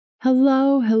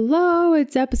Hello, hello,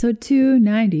 it's episode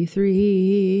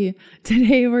 293.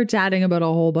 Today we're chatting about a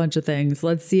whole bunch of things.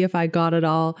 Let's see if I got it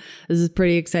all. This is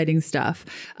pretty exciting stuff.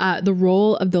 The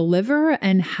role of the liver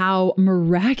and how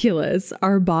miraculous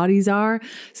our bodies are,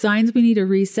 signs we need to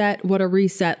reset, what a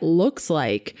reset looks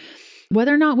like,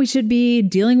 whether or not we should be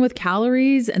dealing with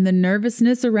calories and the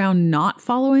nervousness around not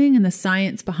following and the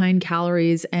science behind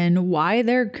calories and why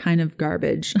they're kind of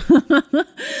garbage.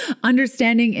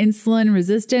 Understanding insulin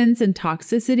resistance and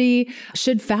toxicity.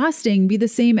 Should fasting be the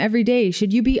same every day?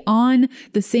 Should you be on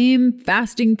the same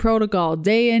fasting protocol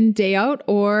day in, day out,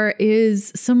 or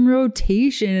is some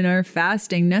rotation in our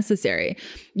fasting necessary?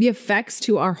 The effects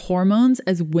to our hormones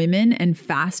as women and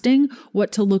fasting,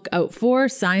 what to look out for,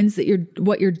 signs that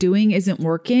what you're doing isn't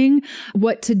working,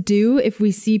 what to do if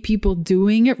we see people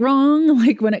doing it wrong,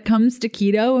 like when it comes to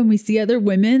keto and we see other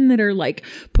women that are like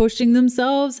pushing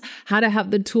themselves, how to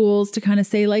have the tools to kind of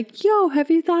say like, yo, have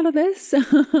you thought of this?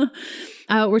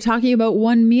 We're talking about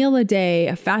one meal a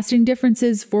day, fasting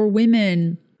differences for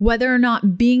women, whether or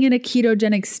not being in a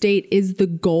ketogenic state is the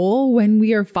goal when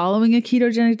we are following a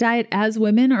ketogenic diet as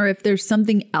women, or if there's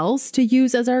something else to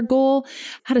use as our goal,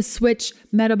 how to switch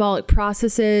metabolic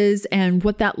processes and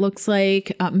what that looks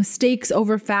like, mistakes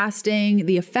over fasting,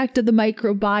 the effect of the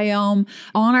microbiome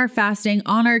on our fasting,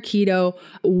 on our keto,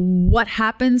 what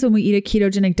happens when we eat a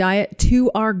ketogenic diet to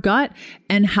our gut,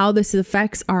 and how this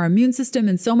affects our immune system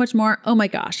and so much more. Oh my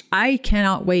gosh, I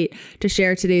cannot wait to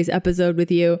share today's episode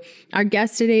with you. Our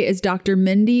guest today is Dr.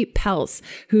 Mindy Pelz,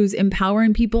 who's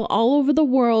empowering people all over the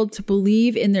world to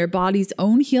believe in their body's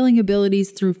own healing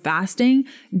abilities through fasting,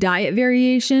 diet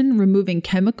variation, removing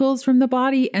chemicals from the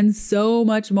body, and so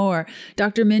much more.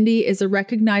 Dr. Mindy is a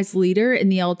recognized leader in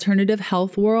the alternative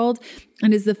health world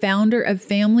and is the founder of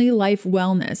Family Life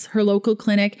Wellness, her local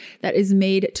clinic that is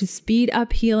made to speed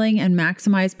up healing and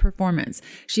maximize performance.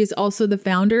 She is also the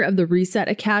founder of the Reset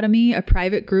Academy, a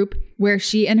private group where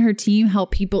she and her team help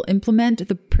people implement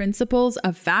the principles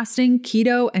of fasting,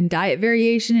 keto, and diet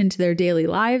variation into their daily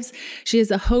lives. She is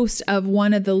a host of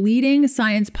one of the leading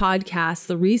science podcasts,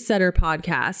 the Resetter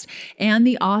podcast, and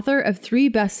the author of 3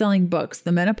 best-selling books,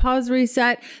 The Menopause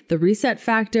Reset, The Reset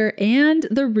Factor, and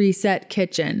The Reset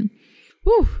Kitchen.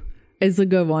 Whew, is a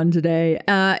good one today.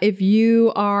 If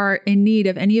you are in need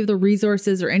of any of the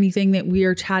resources or anything that we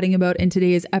are chatting about in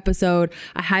today's episode,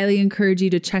 I highly encourage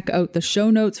you to check out the show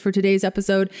notes for today's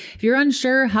episode. If you're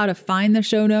unsure how to find the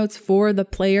show notes for the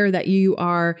player that you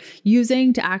are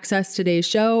using to access today's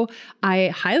show, I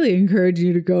highly encourage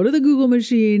you to go to the Google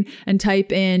machine and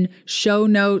type in show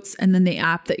notes and then the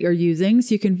app that you're using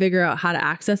so you can figure out how to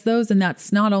access those. And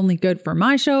that's not only good for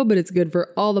my show, but it's good for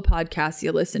all the podcasts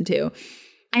you listen to.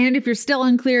 And if you're still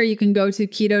unclear, you can go to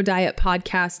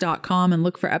ketodietpodcast.com and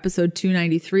look for episode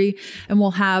 293. And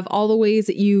we'll have all the ways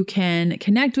that you can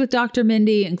connect with Dr.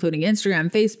 Mindy, including Instagram,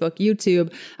 Facebook,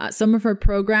 YouTube, some of her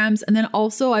programs. And then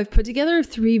also I've put together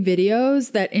 3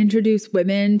 videos that introduce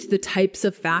women to the types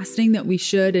of fasting that we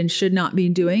should and should not be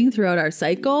doing throughout our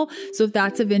cycle. So if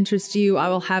that's of interest to you, I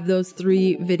will have those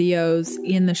 3 videos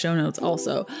in the show notes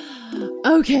also.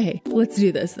 Okay, let's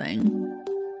do this thing.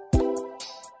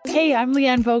 Hey, I'm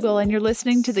Leanne Vogel, and you're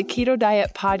listening to the Keto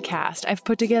Diet Podcast. I've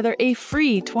put together a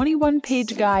free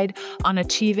 21-page guide on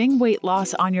achieving weight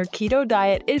loss on your keto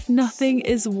diet if nothing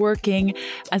is working,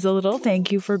 as a little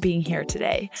thank you for being here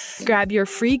today. Grab your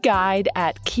free guide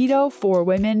at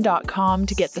ketoforwomen.com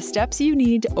to get the steps you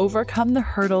need to overcome the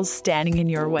hurdles standing in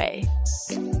your way.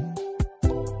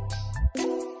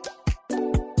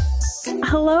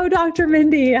 Hello, Dr.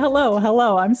 Mindy.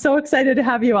 Hello. I'm so excited to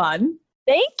have you on.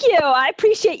 Thank you. I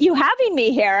appreciate you having me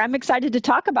here. I'm excited to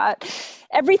talk about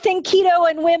everything keto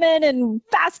and women and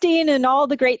fasting and all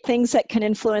the great things that can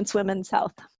influence women's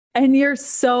health. And you're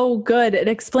so good at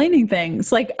explaining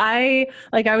things. Like I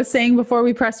was saying before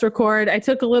we pressed record, I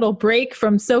took a little break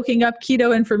from soaking up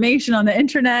keto information on the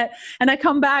internet, and I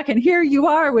come back and here you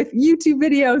are with YouTube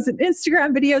videos and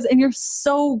Instagram videos, and you're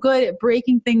so good at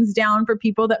breaking things down for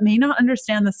people that may not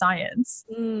understand the science.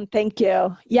 Thank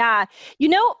you. Yeah.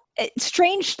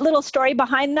 Strange little story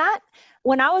behind that.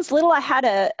 When I was little, I had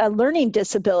a learning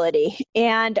disability,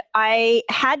 and I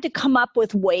had to come up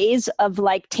with ways of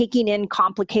like taking in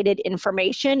complicated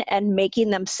information and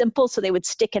making them simple so they would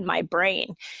stick in my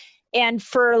brain. And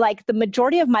for like the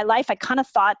majority of my life, I kind of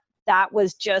thought that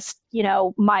was just,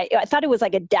 I thought it was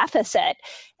like a deficit.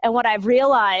 And what I've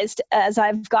realized as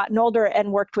I've gotten older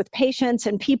and worked with patients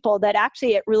and people, that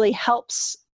actually it really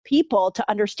helps people to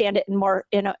understand it in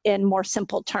more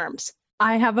simple terms.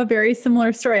 I have a very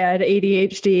similar story. I had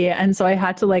ADHD. And so I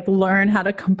had to learn how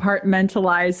to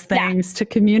compartmentalize things to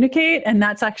communicate. And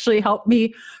that's actually helped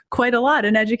me quite a lot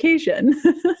in education.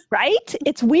 Right?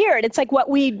 It's weird. It's like what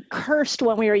we cursed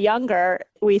when we were younger,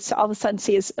 we all of a sudden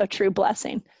see as a true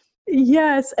blessing.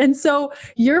 Yes. And so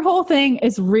your whole thing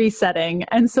is resetting.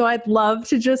 And so I'd love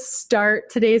to just start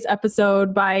today's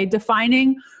episode by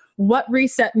defining what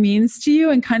reset means to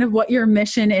you and kind of what your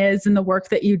mission is in the work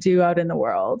that you do out in the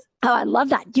world. Oh, I love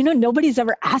that. Nobody's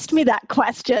ever asked me that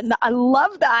question. I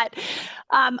love that.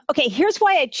 Okay, here's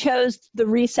why I chose the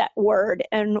reset word,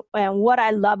 and what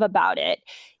I love about it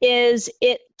is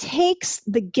it takes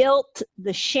the guilt,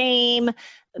 the shame,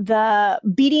 the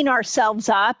beating ourselves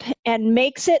up, and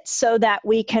makes it so that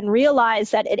we can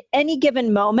realize that at any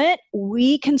given moment,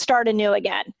 we can start anew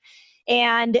again.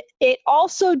 And it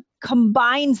also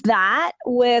combines that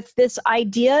with this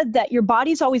idea that your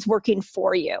body's always working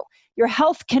for you. Your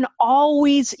health can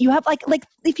always, you have like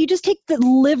if you just take the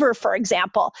liver, for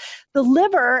example, the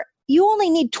liver, you only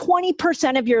need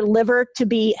 20% of your liver to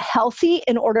be healthy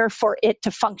in order for it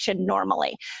to function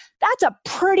normally. That's a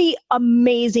pretty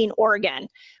amazing organ.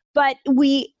 But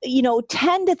we,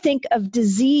 tend to think of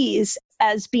disease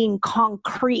as being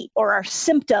concrete, or our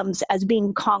symptoms as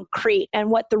being concrete. And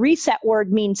what the reset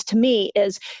word means to me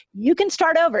is you can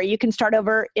start over. You can start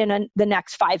over in the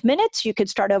next 5 minutes. You could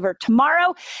start over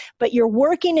tomorrow, but you're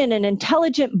working in an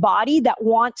intelligent body that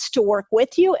wants to work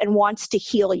with you and wants to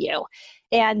heal you.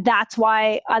 And that's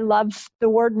why I love the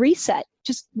word reset.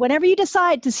 Just whenever you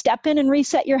decide to step in and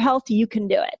reset your health, you can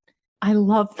do it. I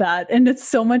love that. And it's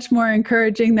so much more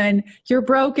encouraging than you're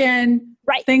broken,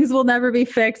 right? Things will never be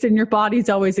fixed and your body's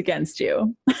always against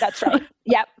you. That's right.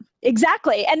 Yep,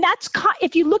 exactly. And that's,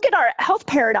 if you look at our health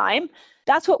paradigm,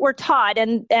 that's what we're taught.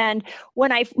 And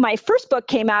when my first book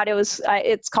came out,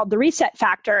 it's called The Reset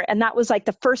Factor. And that was like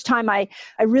the first time I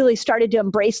really started to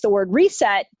embrace the word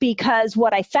reset, because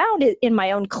what I found in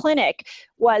my own clinic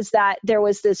was that there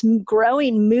was this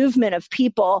growing movement of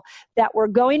people that were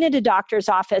going into doctor's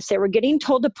office. They were getting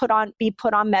told to be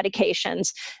put on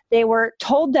medications. They were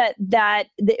told that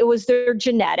it was their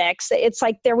genetics. It's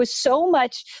like there was so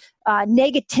much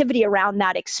negativity around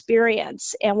that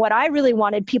experience. And what I really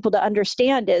wanted people to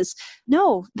understand is,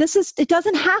 no, it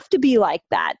doesn't have to be like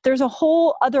that. There's a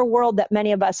whole other world that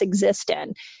many of us exist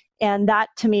in. And that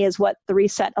to me is what the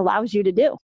reset allows you to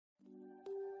do.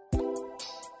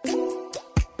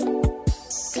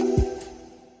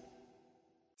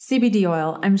 CBD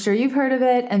oil. I'm sure you've heard of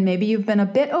it, and maybe you've been a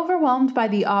bit overwhelmed by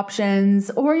the options,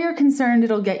 or you're concerned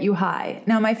it'll get you high.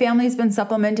 Now, my family's been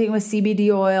supplementing with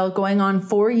CBD oil going on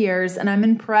 4 years, and I'm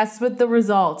impressed with the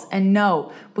results. And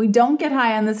no, we don't get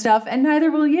high on this stuff, and neither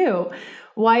will you.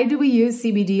 Why do we use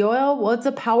CBD oil? Well, it's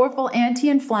a powerful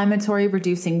anti-inflammatory,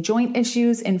 reducing joint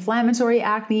issues, inflammatory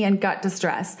acne, and gut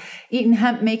distress. Eaton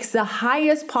Hemp makes the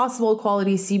highest possible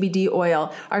quality CBD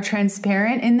oil, are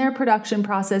transparent in their production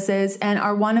processes, and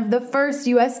are one of the first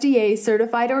USDA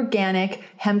certified organic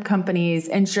hemp companies,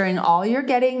 ensuring all you're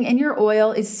getting in your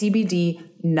oil is CBD,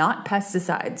 not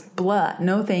pesticides. Blah,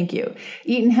 no thank you.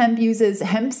 Eaton Hemp uses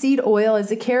hemp seed oil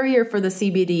as a carrier for the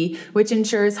CBD, which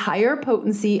ensures higher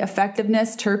potency,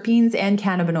 effectiveness, terpenes, and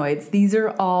cannabinoids. These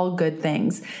are all good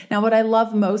things. Now, what I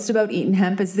love most about Eaton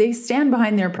Hemp is they stand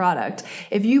behind their product.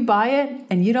 If you buy it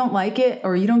and you don't like it,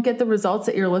 or you don't get the results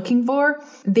that you're looking for,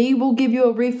 they will give you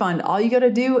a refund. All you got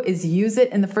to do is use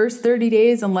it in the first 30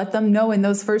 days and let them know in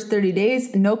those first 30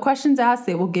 days, no questions asked,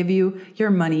 they will give you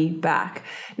your money back.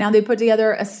 Now, they put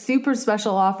together a super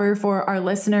special offer for our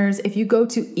listeners. If you go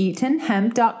to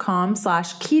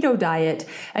eatonhemp.com/keto diet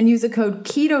and use the code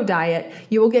keto diet,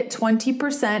 you will get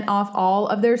 20% off all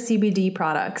of their CBD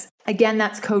products. Again,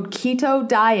 that's code keto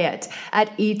diet at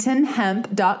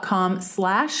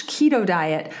eatonhemp.com/keto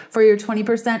diet for your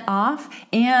 20% off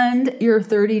and your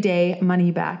 30-day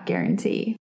money back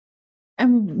guarantee.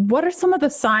 And what are some of the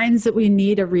signs that we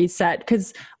need a reset?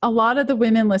 Because a lot of the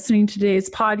women listening to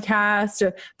today's podcast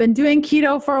have been doing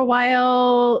keto for a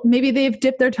while. Maybe they've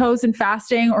dipped their toes in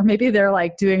fasting, or maybe they're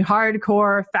like doing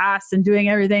hardcore fast and doing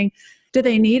everything. Do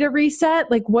they need a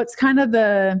reset? Like, what's kind of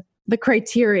the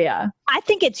criteria? I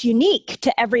think it's unique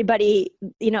to everybody.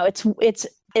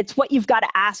 It's what you've got to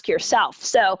ask yourself.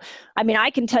 So, I mean, I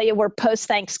can tell you we're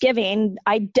post-Thanksgiving.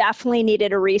 I definitely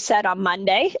needed a reset on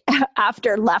Monday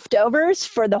after leftovers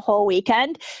for the whole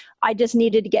weekend. I just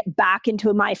needed to get back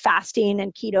into my fasting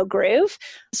and keto groove.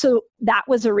 So that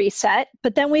was a reset.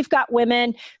 But then we've got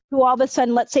women who all of a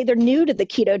sudden, let's say they're new to the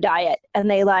keto diet, and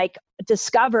they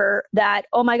discover that,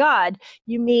 oh my God,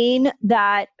 you mean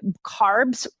that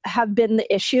carbs have been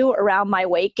the issue around my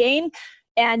weight gain?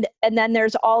 And then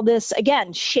there's all this,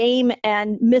 again, shame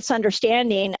and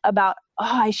misunderstanding about, oh,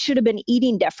 I should have been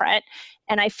eating different.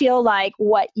 And I feel like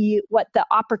what the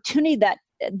opportunity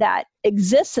that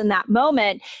exists in that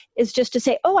moment is just to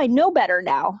say, oh, I know better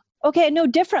now. Okay, I know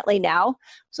differently now.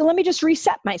 So let me just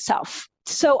reset myself.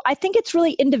 So I think it's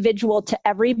really individual to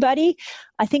everybody.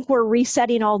 I think we're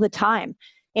resetting all the time.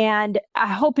 And I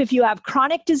hope if you have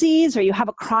chronic disease or you have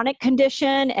a chronic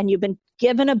condition and you've been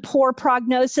given a poor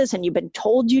prognosis and you've been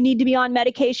told you need to be on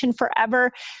medication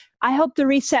forever, I hope the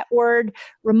reset word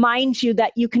reminds you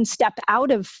that you can step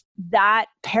out of that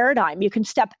paradigm. You can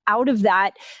step out of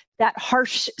that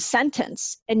harsh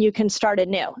sentence and you can start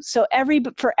anew. So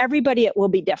for everybody, it will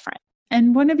be different.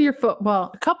 And one of your, a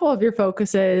couple of your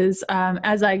focuses,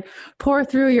 as I pour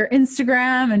through your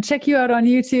Instagram and check you out on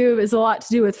YouTube, is a lot to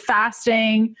do with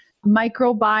fasting,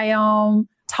 microbiome,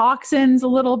 toxins a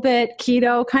little bit,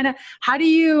 keto, kind of. How do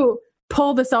you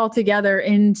pull this all together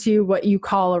into what you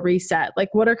call a reset?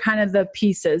 Like, what are kind of the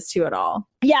pieces to it all?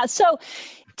 Yeah. So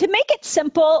to make it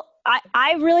simple,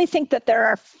 I really think that there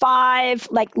are 5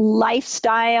 like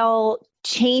lifestyle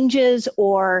changes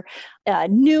or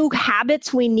new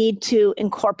habits we need to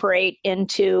incorporate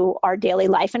into our daily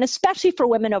life, and especially for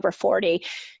women over 40,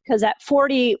 because at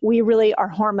 40, our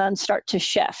hormones start to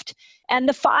shift. And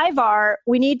the 5 are,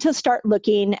 we need to start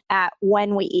looking at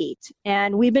when we eat.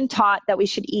 And we've been taught that we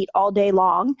should eat all day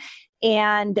long.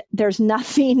 And there's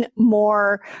nothing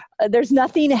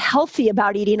healthy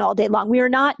about eating all day long. We are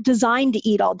not designed to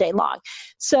eat all day long.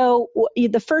 So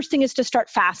the first thing is to start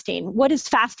fasting. What does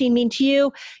fasting mean to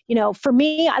you? For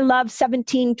me, I love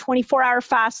 17, 24-hour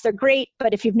fasts. They're great.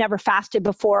 But if you've never fasted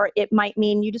before, it might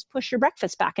mean you just push your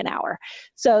breakfast back an hour.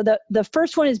 So the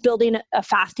first one is building a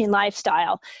fasting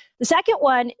lifestyle. The second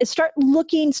one is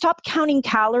stop counting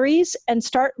calories and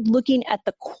start looking at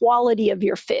the quality of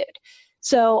your food.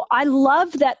 So I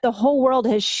love that the whole world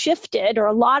has shifted, or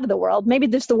a lot of the world, maybe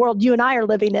this is the world you and I are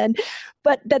living in,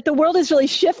 but that the world has really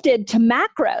shifted to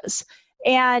macros,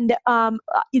 and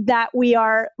that we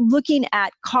are looking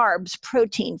at carbs,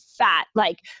 protein, fat,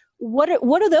 like what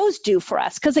do those do for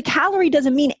us? Because a calorie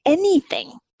doesn't mean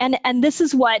anything. And this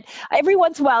is what, every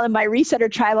once in a while in my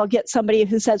resetter tribe, I'll get somebody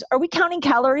who says, are we counting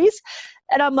calories?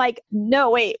 And I'm like,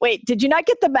 no, wait, did you not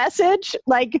get the message?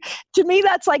 Like, to me,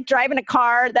 that's like driving a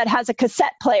car that has a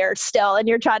cassette player still, and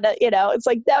you're trying to, it's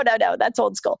like, no, that's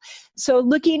old school. So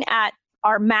looking at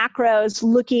our macros,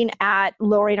 looking at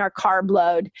lowering our carb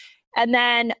load. And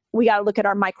then we got to look at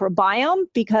our microbiome,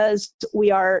 because we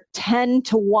are 10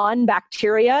 to 1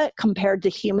 bacteria compared to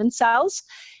human cells.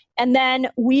 And then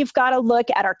we've got to look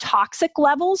at our toxic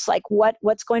levels, like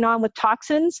what's going on with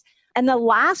toxins. And the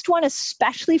last one,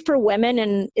 especially for women,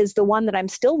 and is the one that I'm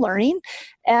still learning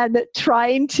and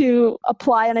trying to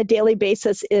apply on a daily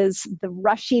basis, is the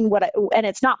rushing, and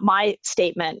it's not my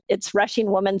statement, it's Rushing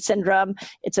Woman Syndrome.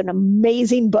 It's an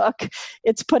amazing book.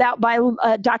 It's put out by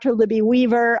Dr. Libby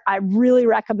Weaver. I really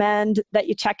recommend that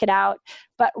you check it out.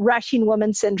 But Rushing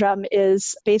Woman Syndrome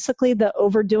is basically the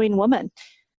overdoing woman.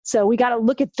 So we got to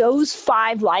look at those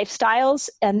 5 lifestyles.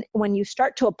 And when you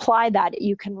start to apply that,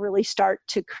 you can really start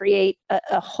to create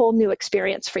a whole new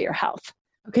experience for your health.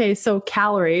 Okay, so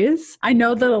calories. I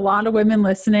know that a lot of women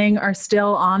listening are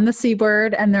still on the C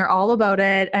word and they're all about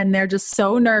it, and they're just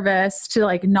so nervous to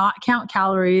like not count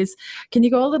calories. Can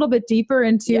you go a little bit deeper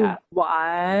into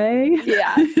why?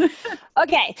 Yeah.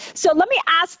 Okay, so let me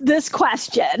ask this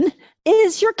question.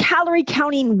 Is your calorie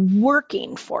counting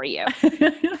working for you?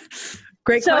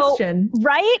 Great question.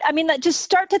 Right? I mean, just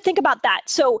start to think about that.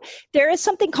 So there is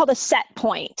something called a set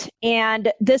point.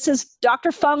 And this is,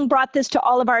 Dr. Fung brought this to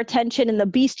all of our attention in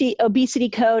the Obesity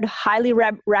Code. Highly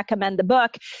recommend the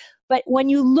book. But when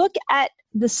you look at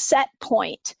the set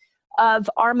point of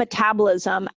our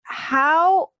metabolism,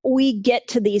 how we get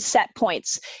to these set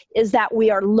points is that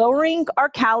we are lowering our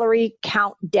calorie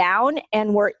count down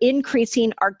and we're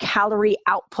increasing our calorie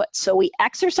output. So we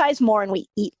exercise more and we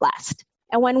eat less.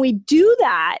 And when we do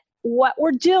that, what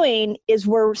we're doing is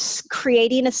we're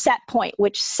creating a set point,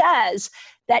 which says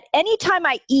that anytime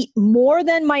I eat more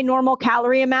than my normal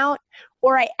calorie amount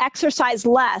or I exercise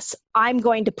less, I'm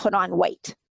going to put on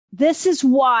weight. This is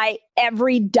why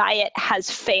every diet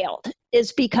has failed,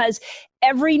 is because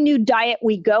every new diet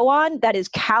we go on that is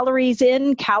calories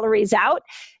in, calories out,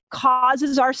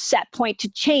 causes our set point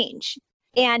to change.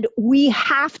 And we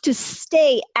have to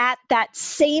stay at that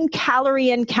same calorie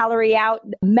in, calorie out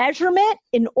measurement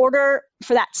in order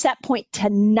for that set point to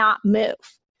not move.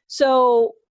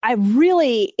 So I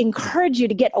really encourage you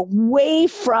to get away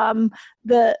from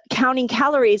the counting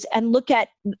calories and look at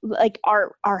like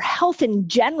our health in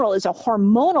general is a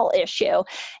hormonal issue.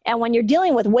 And when you're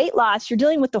dealing with weight loss, you're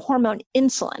dealing with the hormone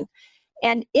insulin.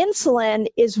 And insulin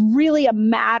is really a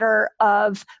matter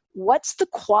of what's the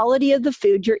quality of the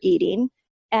food you're eating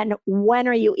and when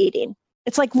are you eating.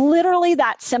 It's like literally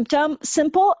that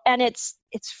simple, and it's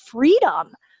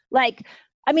freedom. Like,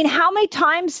 I mean, how many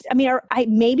times,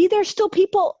 maybe there's still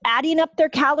people adding up their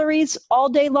calories all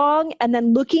day long and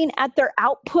then looking at their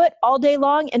output all day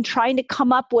long and trying to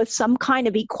come up with some kind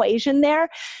of equation there.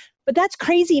 But that's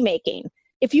crazy making.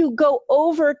 If you go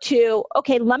over to,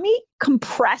 okay, let me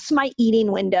compress my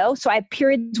eating window. So I have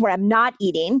periods where I'm not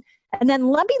eating. And then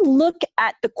let me look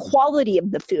at the quality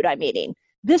of the food I'm eating.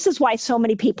 This is why so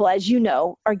many people, as you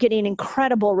know, are getting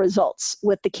incredible results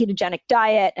with the ketogenic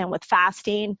diet and with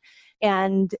fasting.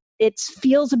 And it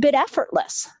feels a bit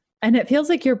effortless. And it feels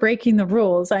like you're breaking the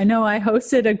rules. I know I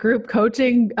hosted a group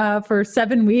coaching for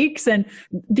 7 weeks, and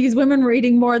these women were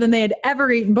eating more than they had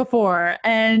ever eaten before.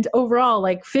 And overall,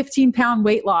 like 15-pound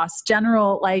weight loss,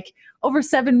 general, like over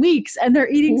 7 weeks, and they're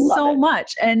eating so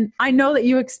much. And I know that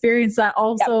you experienced that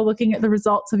also looking at the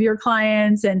results of your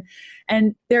clients.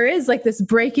 And there is like this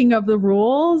breaking of the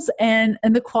rules, and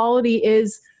the quality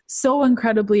is so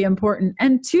incredibly important.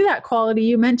 And to that quality,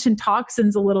 you mentioned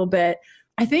toxins a little bit.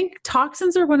 I think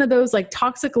toxins are one of those like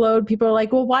toxic load. People are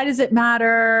like, well, why does it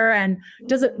matter? And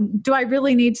do I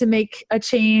really need to make a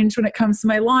change when it comes to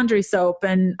my laundry soap?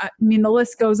 And I mean, the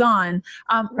list goes on.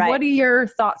 Right. What are your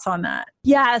thoughts on that?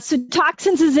 Yeah. So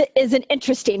toxins is an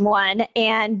interesting one.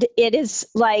 And it is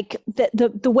like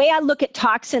the way I look at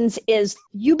toxins is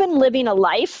you've been living a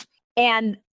life,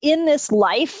 and in this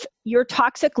life, your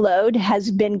toxic load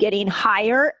has been getting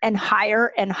higher and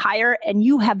higher and higher, and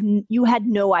you had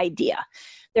no idea.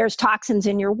 There's toxins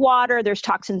in your water, there's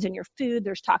toxins in your food,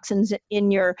 there's toxins in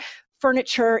your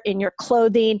furniture, in your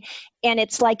clothing, and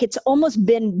it's like it's almost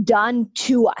been done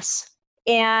to us.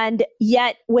 And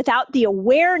yet, without the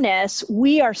awareness,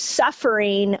 we are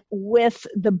suffering with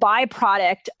the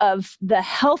byproduct of the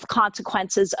health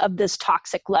consequences of this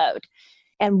toxic load.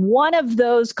 And one of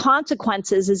those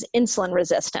consequences is insulin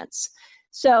resistance.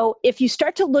 So if you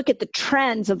start to look at the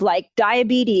trends of like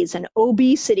diabetes and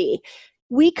obesity,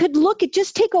 we could look at,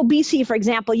 just take obesity, for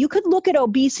example. You could look at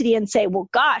obesity and say, well,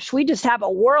 gosh, we just have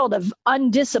a world of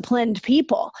undisciplined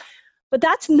people. But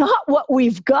that's not what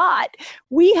we've got.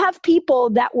 We have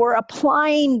people that were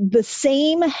applying the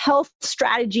same health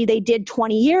strategy they did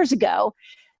 20 years ago.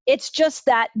 It's just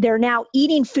that they're now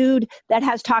eating food that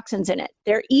has toxins in it.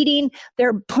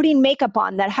 They're putting makeup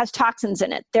on that has toxins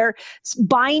in it. They're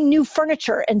buying new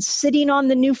furniture and sitting on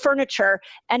the new furniture,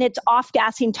 and it's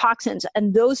off-gassing toxins.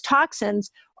 And those toxins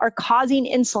are causing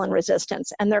insulin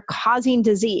resistance, and they're causing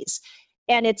disease.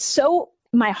 And it's so,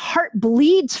 my heart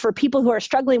bleeds for people who are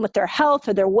struggling with their health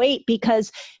or their weight,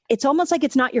 because it's almost like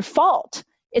it's not your fault.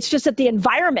 It's just that the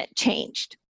environment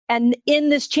changed. And in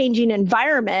this changing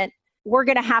environment, we're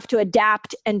going to have to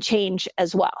adapt and change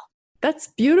as well. That's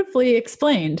beautifully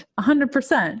explained.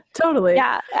 100%. Totally.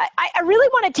 Yeah. I really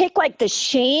want to take like the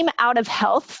shame out of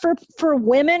health for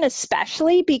women,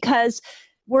 especially because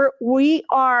we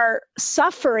are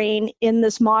suffering in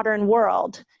this modern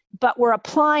world, but we're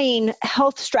applying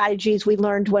health strategies we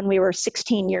learned when we were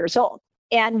 16 years old.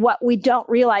 And what we don't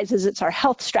realize is it's our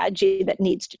health strategy that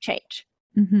needs to change.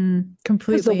 Mm-hmm.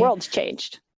 Completely. Because the world's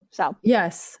changed. So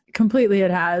yes, completely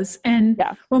it has. And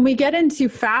when we get into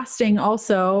fasting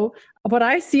also, what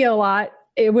I see a lot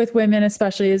with women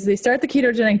especially is they start the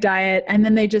ketogenic diet and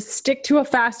then they just stick to a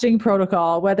fasting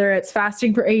protocol, whether it's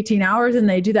fasting for 18 hours and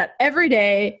they do that every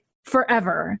day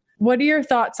forever. What are your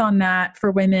thoughts on that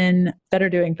for women that are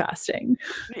doing fasting?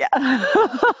 Yeah,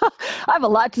 I have a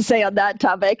lot to say on that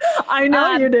topic. I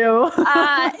know you do.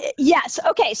 Yes.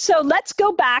 Okay. So let's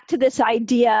go back to this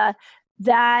idea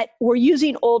that we're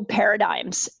using old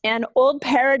paradigms, and old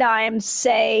paradigms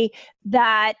say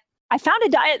that I found a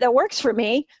diet that works for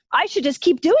me. I should just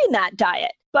keep doing that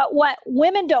diet. But what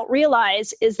women don't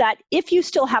realize is that if you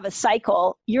still have a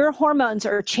cycle, your hormones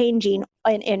are changing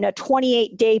in a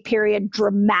 28-day period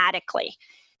dramatically.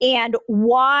 And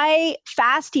why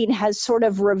fasting has sort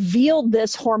of revealed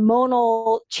this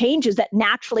hormonal changes that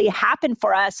naturally happen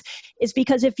for us is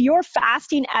because if you're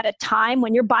fasting at a time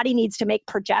when your body needs to make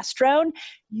progesterone,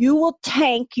 you will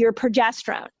tank your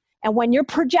progesterone. And when your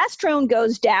progesterone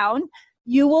goes down,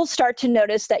 you will start to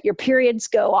notice that your periods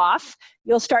go off.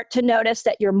 You'll start to notice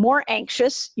that you're more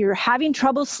anxious, you're having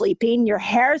trouble sleeping, your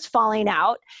hair is falling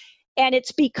out. And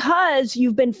it's because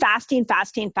you've been fasting,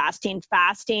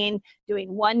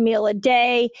 doing one meal a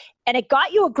day, and it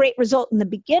got you a great result in the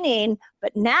beginning,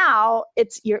 but now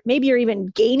maybe you're even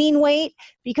gaining weight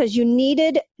because you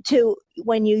needed to,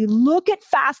 when you look at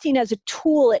fasting as a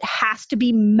tool, it has to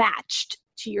be matched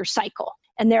to your cycle.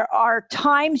 And there are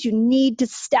times you need to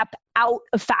step out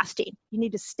of fasting. You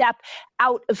need to step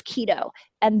out of keto.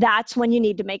 And that's when you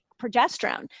need to make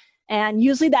progesterone. And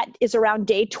usually that is around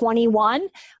day 21.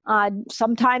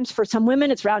 Sometimes for some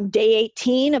women, it's around day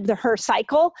 18 of her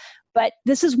cycle. But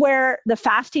this is where the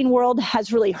fasting world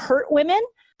has really hurt women.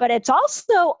 But it's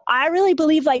also, I really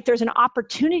believe like there's an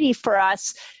opportunity for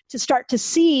us to start to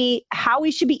see how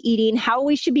we should be eating, how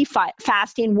we should be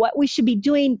fasting, what we should be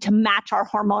doing to match our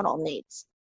hormonal needs.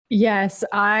 Yes,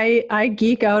 I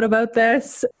geek out about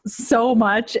this so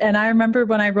much. And I remember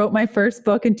when I wrote my first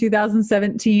book in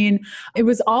 2017, it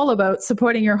was all about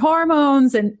supporting your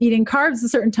hormones and eating carbs at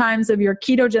certain times of your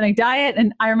ketogenic diet.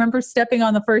 And I remember stepping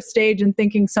on the first stage and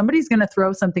thinking, somebody's going to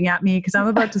throw something at me because I'm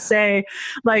about to say,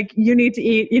 like, you need to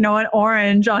eat, an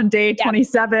orange on day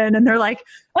 27. And they're like,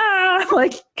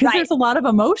 because there's a lot of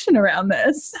emotion around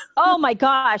this. Oh my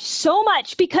gosh, so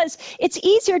much, because it's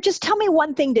easier. Just tell me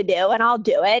one thing to do and I'll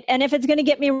do it. And if it's going to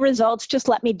get me results, just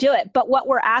let me do it. But what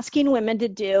we're asking women to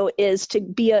do is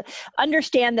to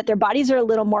understand that their bodies are a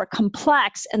little more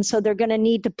complex. And so they're going to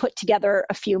need to put together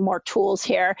a few more tools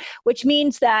here, which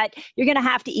means that you're going to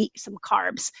have to eat some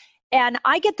carbs. And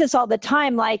I get this all the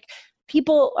time. Like,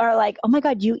 people are like, oh my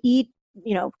God, you eat,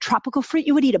 tropical fruit,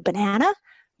 you would eat a banana?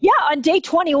 Yeah, on day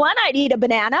 21, I'd eat a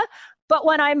banana. But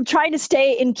when I'm trying to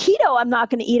stay in keto, I'm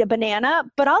not going to eat a banana,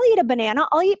 but I'll eat a banana.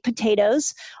 I'll eat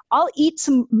potatoes. I'll eat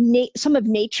some of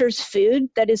nature's food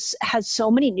that has so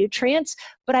many nutrients,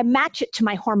 but I match it to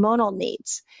my hormonal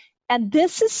needs. And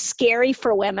this is scary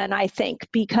for women, I think,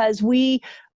 because we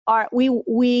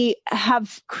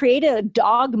have created a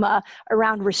dogma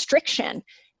around restriction.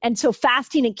 And so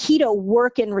fasting and keto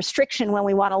work in restriction when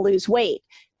we want to lose weight.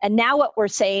 And now what we're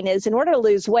saying is, in order to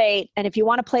lose weight, and if you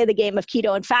want to play the game of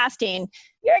keto and fasting,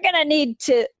 you're going to need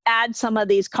to add some of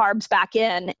these carbs back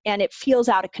in, and it feels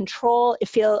out of control.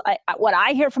 What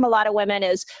I hear from a lot of women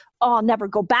is, oh, I'll never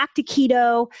go back to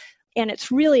keto. And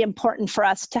it's really important for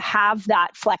us to have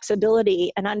that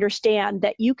flexibility and understand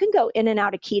that you can go in and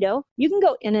out of keto, you can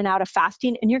go in and out of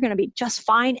fasting, and you're going to be just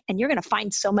fine, and you're going to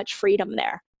find so much freedom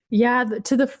there. Yeah,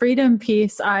 to the freedom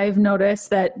piece, I've noticed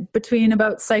that between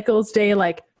about cycles day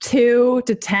like 2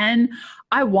 to 10,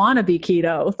 I want to be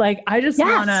keto. Like, I just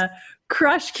want to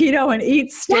crush keto and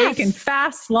eat steak and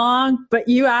fast long. But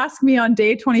you ask me on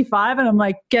day 25 and I'm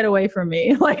like, get away from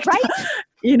me. Like, right?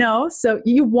 So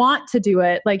you want to do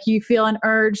it. Like, you feel an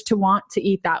urge to want to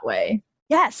eat that way.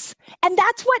 Yes. And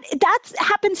that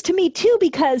happens to me too,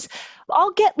 because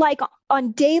I'll get like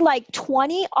on day like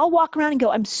 20, I'll walk around and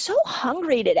go, I'm so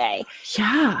hungry today.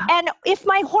 Yeah. And if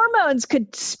my hormones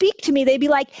could speak to me, they'd be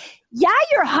like, yeah,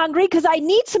 you're hungry because I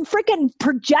need some freaking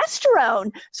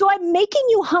progesterone. So I'm making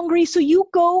you hungry. So you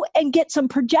go and get some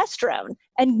progesterone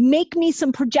and make me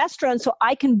some progesterone so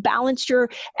I can balance your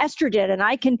estrogen and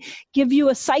I can give you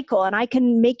a cycle and I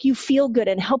can make you feel good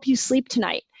and help you sleep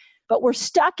tonight. But we're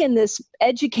stuck in this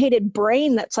educated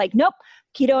brain that's like, nope,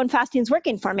 keto and fasting is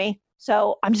working for me.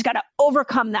 So I'm just got to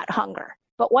overcome that hunger.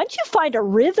 But once you find a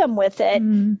rhythm with it,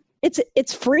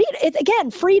 it's free. It's again,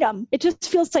 freedom. It just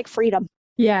feels like freedom.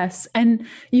 Yes. And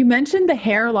you mentioned the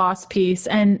hair loss piece,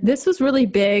 and this was really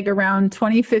big around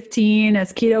 2015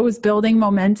 as keto was building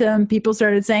momentum. People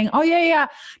started saying, oh yeah,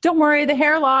 don't worry, the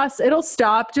hair loss, it'll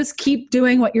stop. Just keep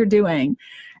doing what you're doing.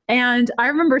 And I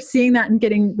remember seeing that and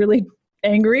getting really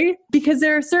angry, because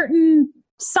there are certain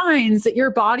signs that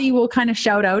your body will kind of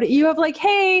shout out at you of like,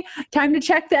 hey, time to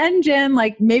check the engine.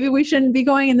 Like, maybe we shouldn't be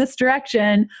going in this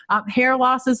direction. Hair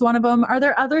loss is one of them. Are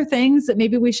there other things that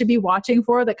maybe we should be watching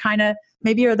for that kind of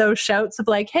maybe are those shouts of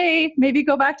like, hey, maybe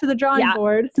go back to the drawing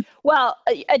board? Well,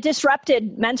 a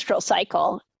disrupted menstrual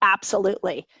cycle.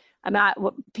 Absolutely.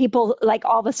 People like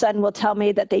all of a sudden will tell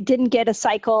me that they didn't get a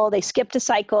cycle, they skipped a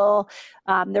cycle,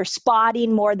 they're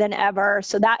spotting more than ever.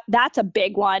 So that's a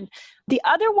big one. The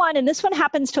other one, and this one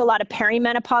happens to a lot of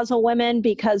perimenopausal women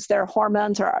because their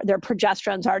hormones or their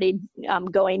progesterone's already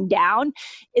going down,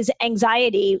 is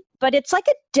anxiety. But it's like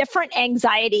a different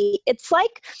anxiety. It's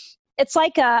like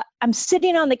I'm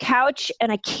sitting on the couch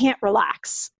and I can't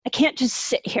relax. I can't just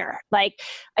sit here. Like,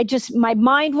 my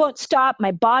mind won't stop.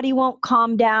 My body won't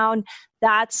calm down.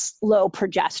 That's low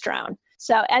progesterone.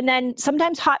 So, and then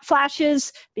sometimes hot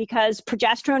flashes, because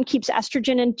progesterone keeps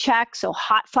estrogen in check. So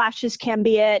hot flashes can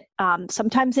be it.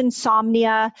 Sometimes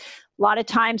insomnia, A lot of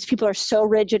times people are so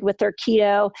rigid with their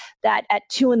keto that at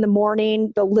 2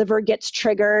 a.m, the liver gets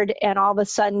triggered and all of a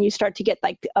sudden you start to get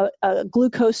like a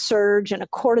glucose surge and a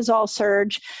cortisol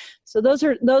surge. So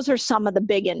those are some of the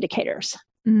big indicators.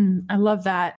 I love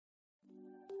that.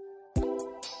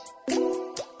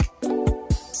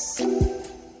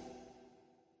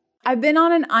 I've been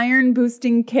on an iron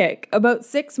boosting kick. About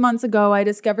 6 months ago, I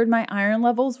discovered my iron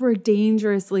levels were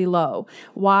dangerously low.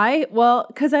 Why? Well,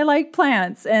 because I like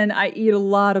plants and I eat a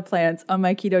lot of plants on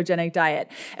my ketogenic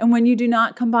diet. And when you do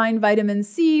not combine vitamin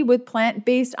C with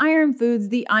plant-based iron foods,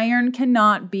 the iron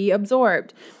cannot be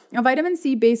absorbed. Now, vitamin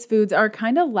C-based foods are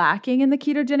kind of lacking in the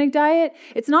ketogenic diet.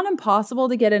 It's not impossible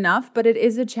to get enough, but it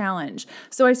is a challenge.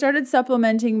 So I started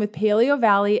supplementing with Paleo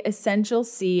Valley Essential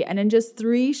C, and in just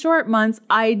 3 short months,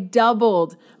 I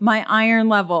doubled my iron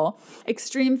level.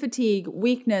 Extreme fatigue,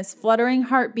 weakness, fluttering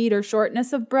heartbeat or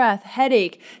shortness of breath,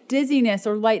 headache, dizziness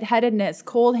or lightheadedness,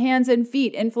 cold hands and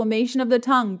feet, inflammation of the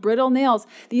tongue, brittle nails.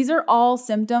 These are all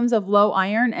symptoms of low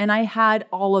iron, and I had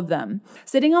all of them.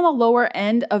 Sitting on the lower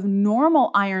end of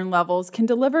normal iron levels can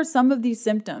deliver some of these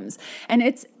symptoms, and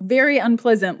it's very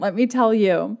unpleasant, let me tell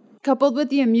you. Coupled with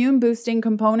the immune boosting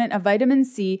component of vitamin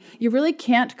C, you really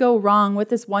can't go wrong with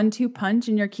this 1-2 punch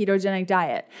in your ketogenic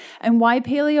diet. And why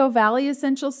Paleo Valley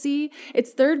Essential C?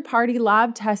 It's third-party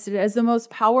lab tested as the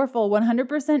most powerful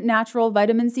 100% natural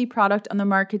vitamin C product on the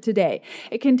market today.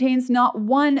 It contains not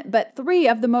 1, but 3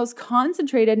 of the most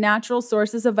concentrated natural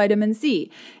sources of vitamin C: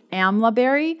 amla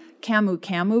berry,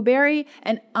 camu berry,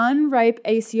 and unripe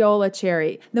aceola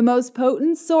cherry, the most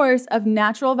potent source of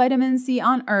natural vitamin C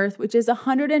on earth, which is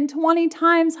 120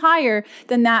 times higher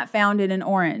than that found in an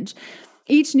orange.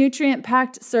 Each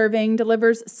nutrient-packed serving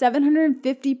delivers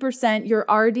 750% your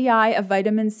RDI of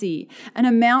vitamin C, an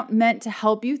amount meant to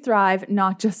help you thrive,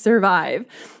 not just survive.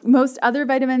 Most other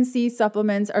vitamin C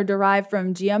supplements are derived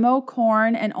from GMO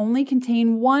corn and only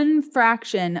contain 1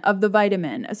 fraction of the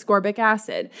vitamin, ascorbic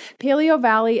acid. Paleo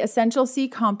Valley Essential C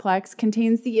Complex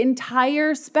contains the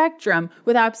entire spectrum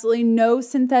with absolutely no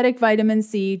synthetic vitamin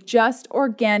C, just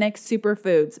organic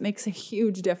superfoods. Makes a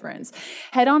huge difference.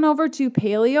 Head on over to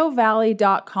paleovalley.com,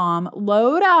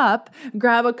 load up,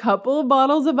 grab a couple of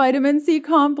bottles of vitamin C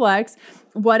complex,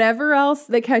 whatever else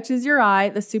that catches your eye.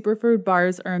 The superfood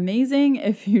bars are amazing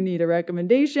if you need a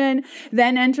recommendation.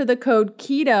 Then enter the code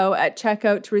KETO at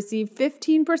checkout to receive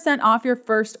 15% off your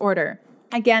first order.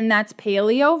 Again, that's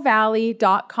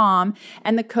paleovalley.com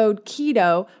and the code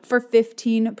KETO for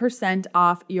 15%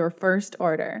 off your first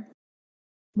order.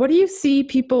 What do you see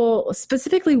people,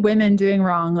 specifically women, doing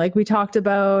wrong? Like we talked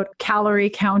about calorie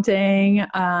counting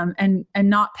and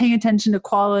not paying attention to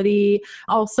quality.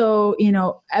 Also,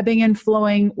 ebbing and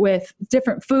flowing with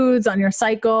different foods on your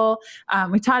cycle.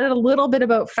 We talked a little bit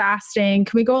about fasting.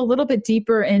 Can we go a little bit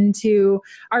deeper into,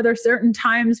 are there certain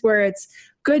times where it's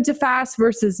good to fast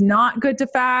versus not good to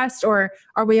fast? Or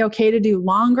are we okay to do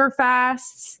longer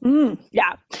fasts?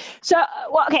 Yeah. So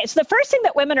the first thing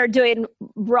that women are doing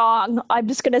wrong, I'm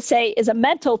just going to say, is a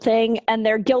mental thing, and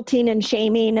they're guilting and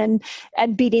shaming and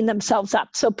beating themselves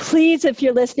up. So please, if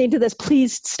you're listening to this,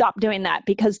 please stop doing that,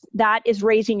 because that is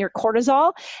raising your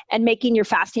cortisol and making your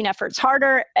fasting efforts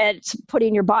harder, and it's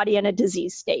putting your body in a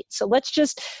disease state. So let's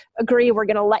just agree we're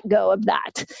going to let go of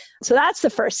that. So that's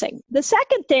the first thing. The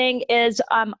second thing is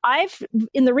I've,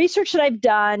 in the research that I've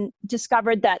done,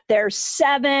 discovered that there's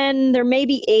 7, there may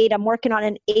be 8, I'm working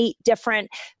on 8 different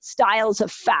styles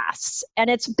of fasts, and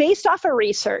it's based off of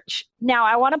research. Now,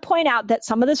 I want to point out that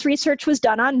some of this research was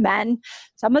done on men,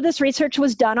 some of this research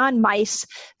was done on mice,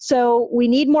 so we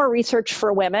need more research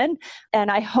for women,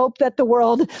 and I hope that the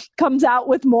world comes out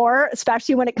with more,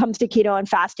 especially when it comes to keto and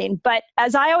fasting. But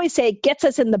as I always say, it gets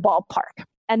us in the ballpark,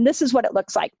 and this is what it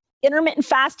looks like. Intermittent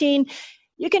fasting,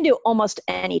 you can do almost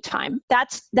any time.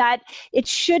 It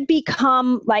should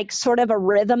become like sort of a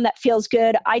rhythm that feels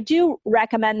good. I do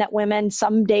recommend that women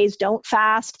some days don't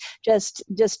fast, just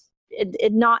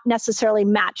it not necessarily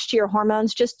match to your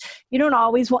hormones. Just, you don't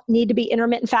always need to be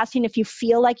intermittent fasting. If you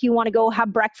feel like you want to go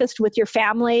have breakfast with your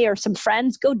family or some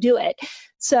friends, go do it.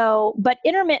 So, but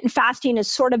intermittent fasting is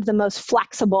sort of the most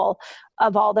flexible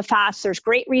of all the fasts. There's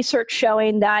great research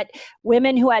showing that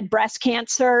women who had breast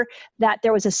cancer, that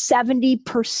there was a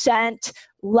 70%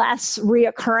 less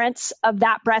reoccurrence of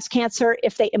that breast cancer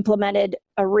if they implemented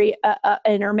an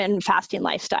intermittent fasting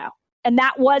lifestyle. And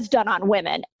that was done on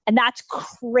women. And that's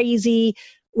crazy,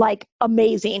 like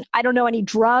amazing. I don't know any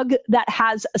drug that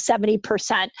has a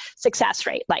 70% success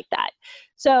rate like that.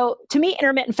 So to me,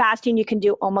 intermittent fasting, you can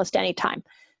do almost any time.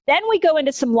 Then we go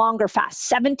into some longer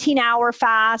fasts, 17-hour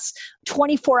fasts,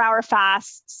 24-hour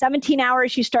fasts. 17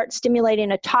 hours, you start stimulating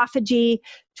autophagy.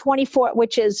 24,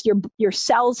 which is your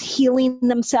cells healing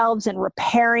themselves and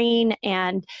repairing.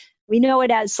 And we know it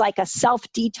as like a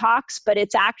self-detox, but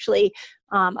it's actually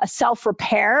a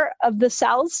self-repair of the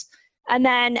cells. And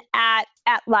then at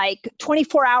like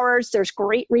 24 hours, there's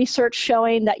great research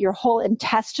showing that your whole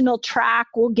intestinal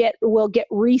tract will get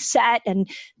reset, and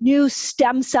new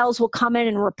stem cells will come in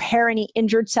and repair any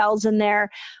injured cells in there.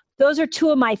 Those are two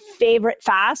of my favorite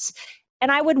fasts.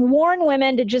 And I would warn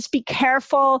women to just be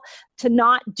careful to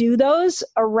not do those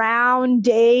around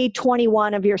day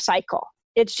 21 of your cycle.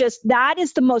 It's just, that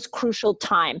is the most crucial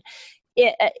time.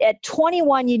 At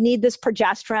 21, you need this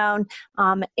progesterone,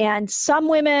 and some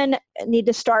women need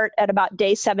to start at about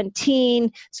day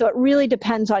 17. So it really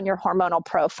depends on your hormonal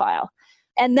profile.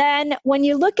 And then when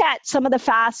you look at some of the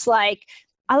fasts, like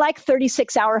I like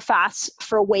 36-hour fasts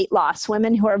for weight loss,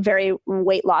 women who are very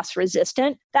weight loss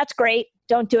resistant. That's great.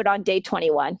 Don't do it on day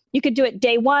 21. You could do it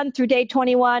day 1 through day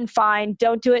 21, fine.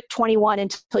 Don't do it 21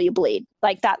 until you bleed.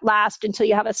 Like that last, until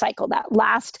you have a cycle, that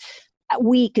last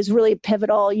week is really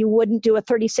pivotal. You wouldn't do a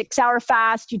 36-hour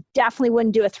fast. You definitely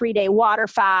wouldn't do a 3-day water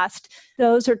fast.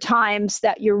 Those are times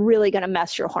that you're really going to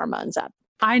mess your hormones up.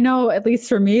 I know, at least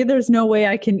for me, there's no way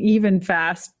I can even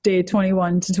fast day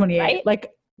 21 to 28. Right?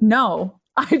 Like, no,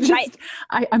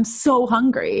 I'm so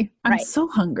hungry. I'm so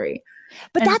hungry.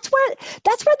 But that's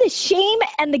where the shame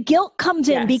and the guilt comes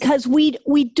in, because we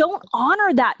don't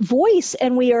honor that voice,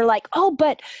 and we are like, oh,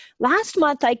 but last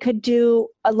month I could do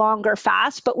a longer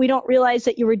fast, but we don't realize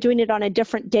that you were doing it on a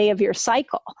different day of your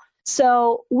cycle.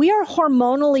 So we are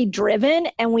hormonally driven,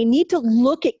 and we need to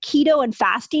look at keto and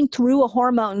fasting through a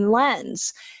hormone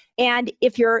lens. And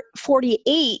if you're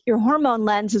 48, your hormone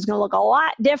lens is going to look a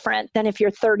lot different than if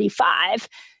you're 35.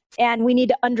 And we need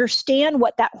to understand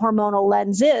what that hormonal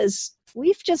lens is.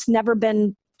 We've just never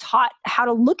been taught how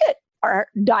to look at our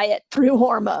diet through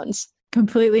hormones.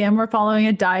 Completely. And we're following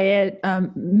a diet,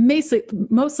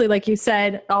 mostly, like you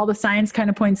said, all the science kind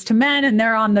of points to men, and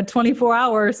they're on the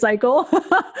 24-hour cycle.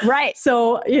 Right.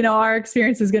 So, our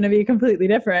experience is going to be completely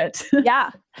different.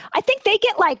 Yeah. I think they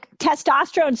get like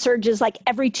testosterone surges like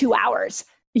every 2 hours.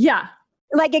 Yeah.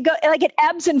 Like it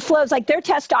ebbs and flows, like their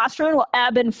testosterone will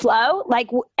ebb and flow like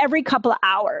every couple of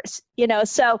hours,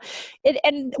 so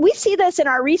and we see this in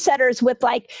our resetters with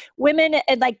like women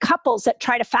and like couples that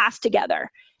try to fast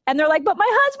together, and they're like, but my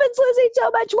husband's losing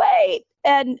so much weight.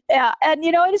 And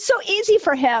it is so easy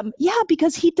for him. Yeah,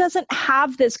 because he doesn't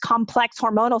have this complex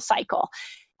hormonal cycle.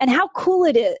 And how cool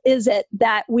is it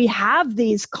that we have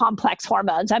these complex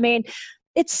hormones? I mean,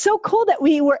 it's so cool that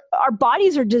our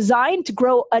bodies are designed to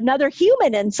grow another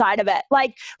human inside of it.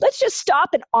 Like, let's just stop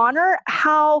and honor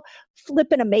how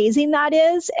flippin' amazing that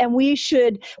is. And we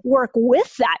should work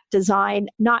with that design,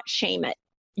 not shame it.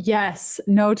 Yes.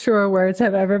 No truer words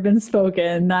have ever been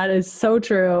spoken. That is so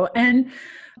true. And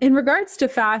in regards to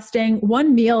fasting,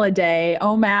 1 meal a day,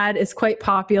 OMAD is quite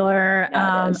popular.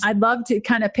 I'd love to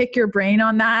kind of pick your brain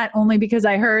on that, only because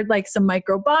I heard like some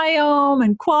microbiome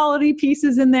and quality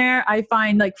pieces in there. I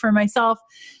find like for myself,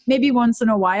 maybe once in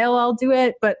a while I'll do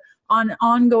it, but on an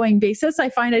ongoing basis, I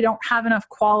find I don't have enough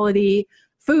quality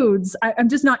foods. I'm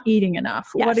just not eating enough.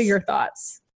 Yes. What are your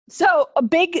thoughts? So a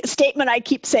big statement I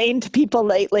keep saying to people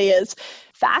lately is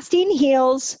fasting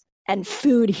heals and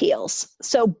food heals.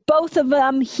 So both of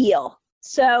them heal.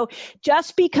 So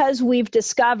just because we've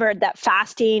discovered that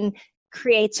fasting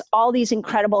creates all these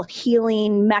incredible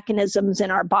healing mechanisms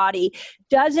in our body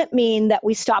doesn't mean that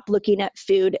we stop looking at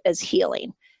food as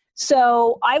healing.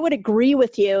 So I would agree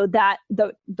with you that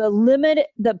the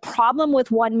problem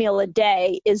with 1 meal a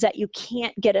day is that you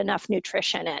can't get enough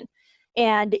nutrition in.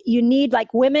 And you need,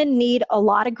 like women need a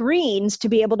lot of greens to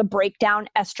be able to break down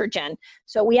estrogen.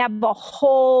 So we have a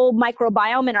whole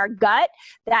microbiome in our gut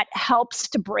that helps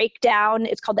to break down,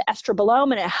 it's called the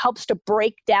estrobolome, and it helps to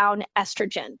break down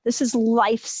estrogen. This is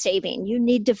life-saving. You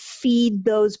need to feed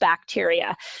those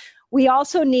bacteria. We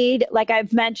also need, like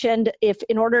I've mentioned,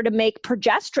 in order to make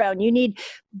progesterone, you need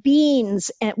beans,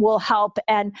 and it will help,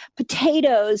 and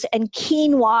potatoes and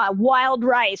quinoa, wild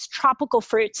rice, tropical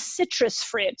fruits, citrus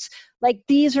fruits. Like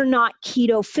these are not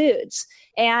keto foods.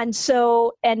 And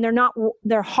so, and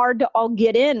they're hard to all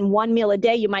get in 1 meal a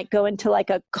day. You might go into like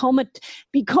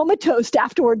be comatose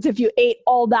afterwards if you ate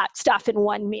all that stuff in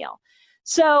 1 meal.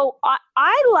 So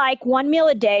I like 1 meal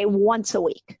a day once a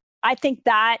week. I think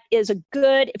that is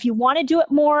if you want to do it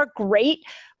more, great.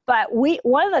 But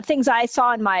one of the things I saw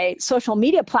on my social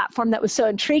media platform that was so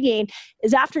intriguing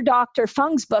is after Dr.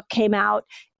 Fung's book came out,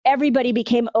 everybody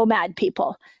became OMAD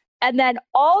people. And then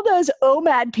all those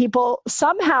OMAD people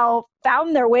somehow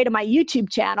found their way to my YouTube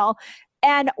channel.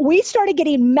 And we started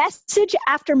getting message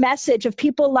after message of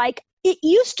people like, it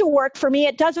used to work for me.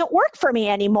 It doesn't work for me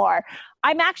anymore.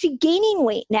 I'm actually gaining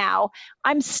weight now.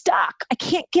 I'm stuck. I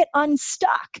can't get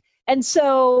unstuck. And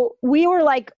so we were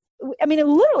like, I mean,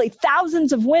 literally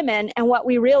thousands of women. And what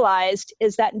we realized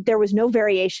is that there was no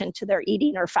variation to their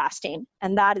eating or fasting.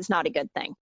 And that is not a good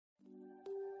thing.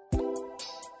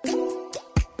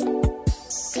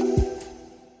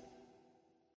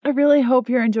 I really hope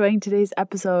you're enjoying today's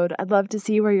episode. I'd love to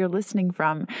see where you're listening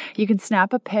from. You can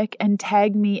snap a pic and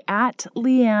tag me at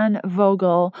Leanne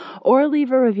Vogel or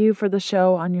leave a review for the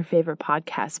show on your favorite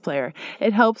podcast player.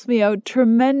 It helps me out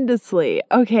tremendously.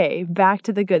 Okay, back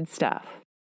to the good stuff.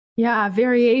 Yeah,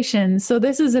 variation. So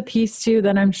this is a piece too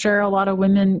that I'm sure a lot of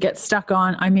women get stuck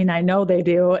on. I mean, I know they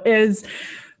do,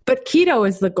 but keto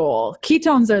is the goal.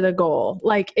 Ketones are the goal.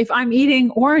 Like if I'm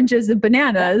eating oranges and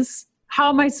bananas, how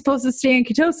am I supposed to stay in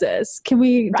ketosis? Can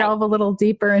we delve a little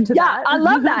deeper into that? Yeah, I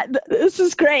love that. This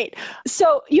is great.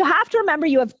 So you have to remember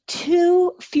you have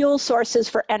two fuel sources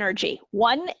for energy.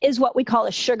 One is what we call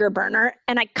a sugar burner.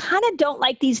 And I kind of don't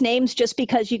like these names just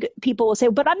because people will say,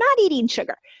 but I'm not eating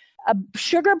sugar. A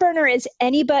sugar burner is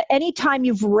anytime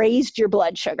you've raised your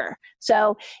blood sugar.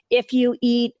 So if you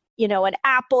eat, an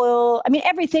apple, I mean,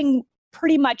 everything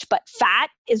pretty much but fat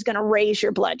is going to raise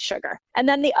your blood sugar. And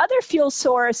then the other fuel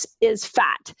source is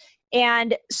fat.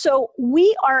 And so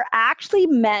we are actually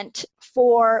meant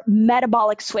for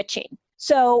metabolic switching.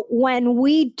 So when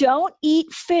we don't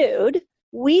eat food,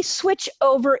 we switch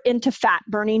over into fat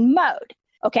burning mode.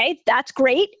 Okay, that's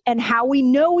great. And how we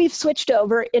know we've switched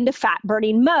over into fat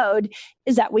burning mode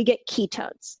is that we get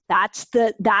ketones. That's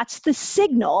the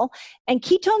signal. And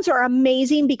ketones are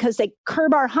amazing because they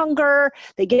curb our hunger.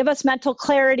 They give us mental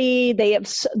clarity. They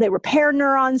repair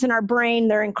neurons in our brain.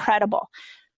 They're incredible.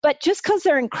 But just because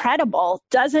they're incredible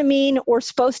doesn't mean we're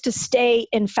supposed to stay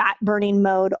in fat burning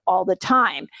mode all the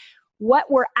time.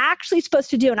 What we're actually supposed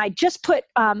to do, and I just put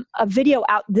a video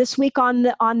out this week on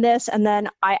this, and then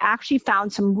I actually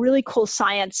found some really cool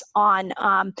science on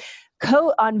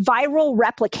viral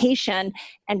replication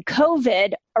and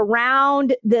COVID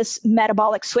around this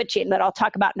metabolic switching that I'll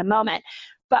talk about in a moment.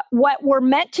 But what we're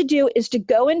meant to do is to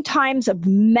go in times of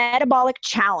metabolic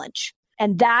challenge,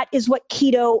 and that is what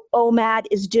keto OMAD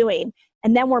is doing.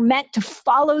 And then we're meant to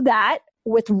follow that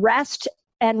with rest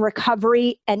and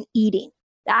recovery and eating.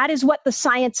 That is what the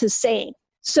science is saying.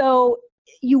 So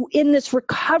in this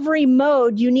recovery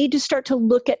mode, you need to start to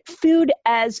look at food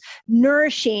as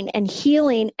nourishing and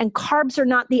healing, and carbs are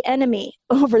not the enemy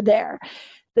over there.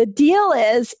 The deal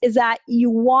is that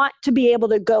you want to be able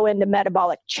to go into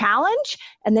metabolic challenge,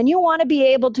 and then you want to be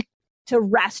able to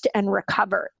rest and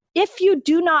recover. If you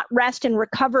do not rest and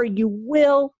recover, you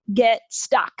will get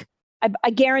stuck.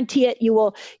 I guarantee it. You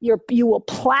will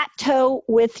plateau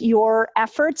with your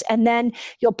efforts, and then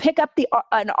you'll pick up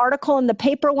an article in the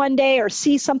paper one day or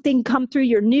see something come through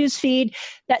your news feed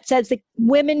that says that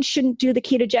women shouldn't do the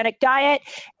ketogenic diet,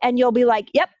 and you'll be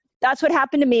like, "Yep, that's what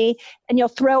happened to me," and you'll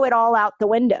throw it all out the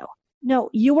window.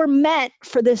 No, you were meant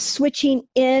for this switching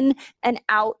in and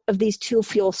out of these two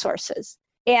fuel sources.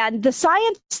 And the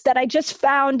science that I just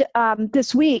found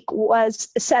this week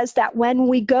says that when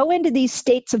we go into these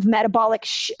states of metabolic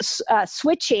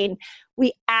switching,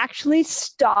 we actually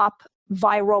stop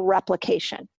viral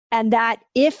replication. And that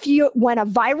when a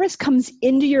virus comes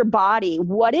into your body,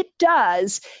 what it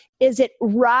does is it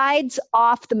rides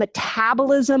off the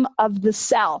metabolism of the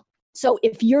cell. So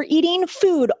if you're eating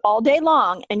food all day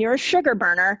long and you're a sugar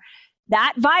burner,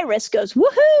 that virus goes,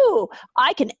 woohoo,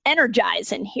 I can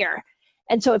energize in here.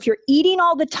 And so if you're eating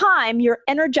all the time, you're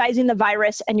energizing the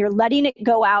virus and you're letting it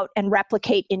go out and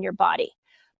replicate in your body.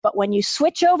 But when you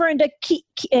switch over into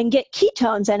and get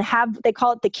ketones and they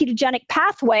call it the ketogenic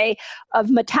pathway of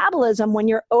metabolism, when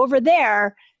you're over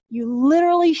there, you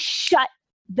literally shut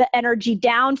the energy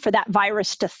down for that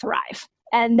virus to thrive.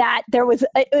 And that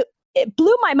it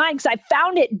blew my mind because I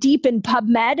found it deep in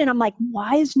PubMed, and I'm like,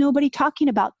 why is nobody talking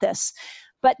about this?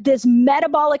 But this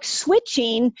metabolic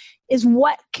switching is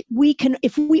what we can,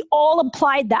 if we all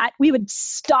applied that, we would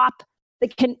stop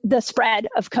the spread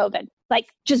of COVID. Like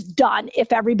just done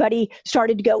if everybody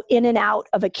started to go in and out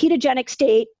of a ketogenic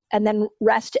state and then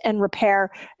rest and repair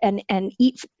and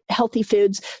eat healthy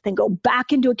foods, then go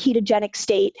back into a ketogenic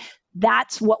state.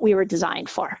 That's what we were designed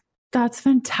for. That's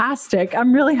fantastic.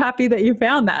 I'm really happy that you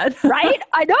found that. Right?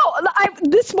 I know.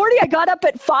 This morning I got up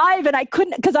at 5 and I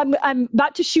couldn't, because I'm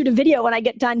about to shoot a video when I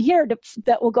get done here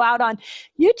that will go out on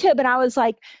YouTube. And I was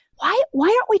like, why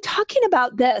aren't we talking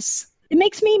about this? It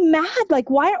makes me mad. Like,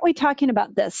 why aren't we talking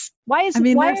about this?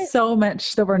 There's so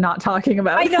much that we're not talking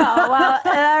about. I know. Well,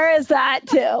 there is that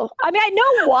too. I mean, I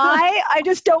know why. I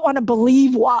just don't want to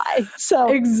believe why. So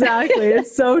exactly.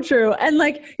 It's so true. And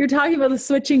like you're talking about the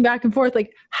switching back and forth,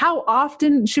 like how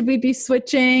often should we be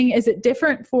switching? Is it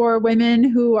different for women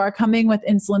who are coming with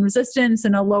insulin resistance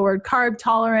and a lowered carb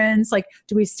tolerance? Like,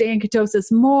 do we stay in ketosis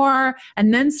more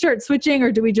and then start switching,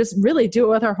 or do we just really do it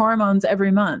with our hormones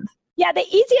every month? Yeah, the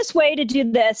easiest way to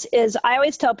do this is, I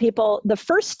always tell people, the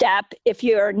first step, if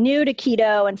you're new to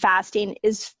keto and fasting,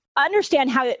 is understand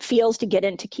how it feels to get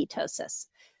into ketosis.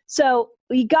 So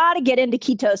we got to get into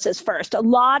ketosis first. A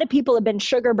lot of people have been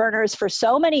sugar burners for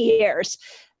so many years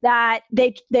that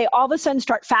they all of a sudden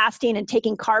start fasting and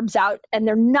taking carbs out, and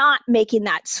they're not making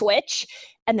that switch,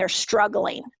 and they're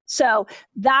struggling. So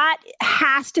that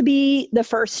has to be the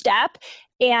first step.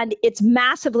 And it's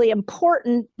massively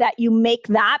important that you make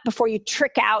that before you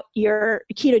trick out your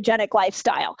ketogenic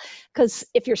lifestyle. Because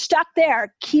if you're stuck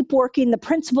there, keep working the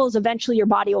principles. Eventually your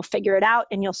body will figure it out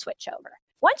and you'll switch over.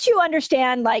 Once you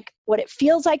understand like what it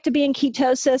feels like to be in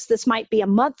ketosis, this might be a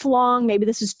month long, maybe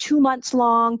this is 2 months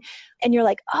long, and you're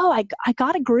like, oh, I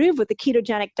got a groove with the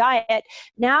ketogenic diet.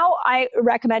 Now I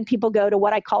recommend people go to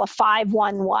what I call a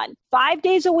 5-1-1. 5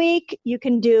 days a week, you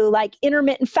can do like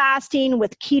intermittent fasting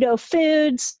with keto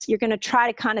foods. You're going to try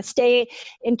to kind of stay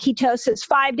in ketosis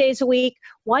 5 days a week.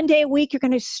 1 day a week, you're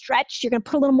going to stretch. You're going to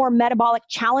put a little more metabolic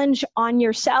challenge on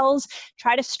your cells.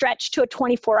 Try to stretch to a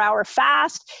 24-hour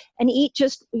fast and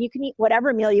you can eat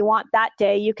whatever meal you want that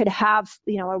day. You could have,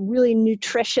 a really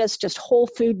nutritious, just whole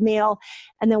food meal.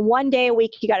 And then 1 day a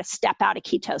week, you got to step out of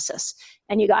ketosis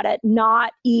and you got to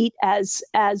not eat as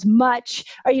much,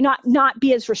 or you not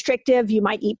be as restrictive. You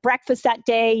might eat breakfast that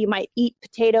day. You might eat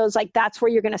potatoes. Like that's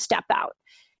where you're going to step out.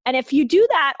 And if you do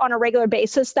that on a regular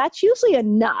basis, that's usually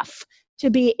enough to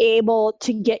be able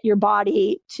to get your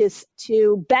body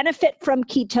to benefit from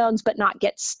ketones, but not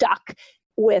get stuck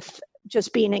with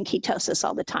just being in ketosis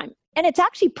all the time. And it's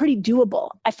actually pretty doable.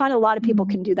 I find a lot of people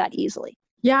can do that easily.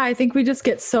 Yeah, I think we just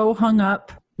get so hung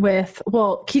up with,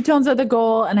 well, ketones are the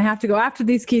goal and I have to go after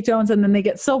these ketones. And then they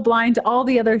get so blind to all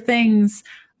the other things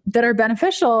that are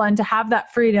beneficial. And to have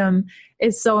that freedom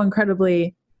is so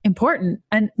incredibly important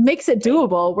and makes it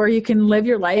doable where you can live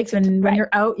your life. And when you're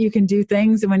out, you can do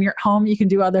things. And when you're at home, you can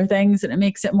do other things. And it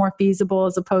makes it more feasible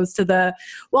as opposed to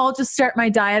I'll just start my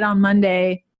diet on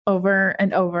Monday over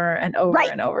and over and over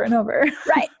and over and over.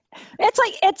 Right. It's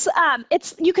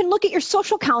like, you can look at your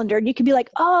social calendar and you can be like,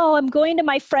 oh, I'm going to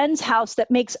my friend's house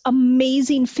that makes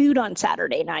amazing food on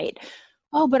Saturday night.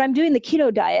 Oh, but I'm doing the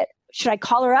keto diet. Should I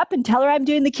call her up and tell her I'm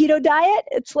doing the keto diet?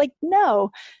 It's like,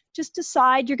 no, just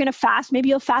decide you're going to fast. Maybe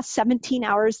you'll fast 17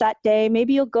 hours that day.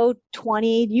 Maybe you'll go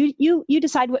 20. You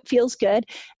decide what feels good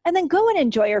and then go and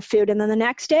enjoy your food. And then the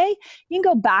next day you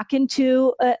can go back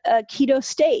into a keto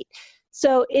state.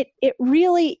 So it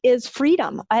really is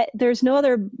freedom. There's no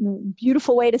other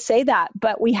beautiful way to say that,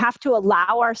 but we have to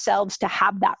allow ourselves to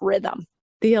have that rhythm.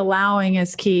 The allowing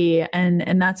is key.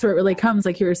 And that's where it really comes,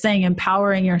 like you were saying,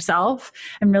 empowering yourself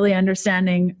and really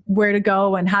understanding where to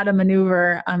go and how to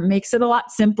maneuver makes it a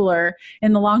lot simpler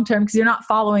in the long term because you're not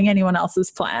following anyone else's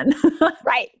plan.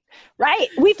 Right.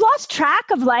 We've lost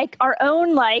track of like our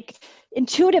own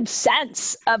intuitive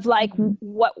sense of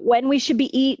when we should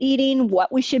be eating,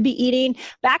 what we should be eating.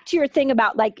 Back to your thing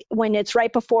about when it's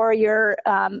right before you're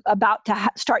about to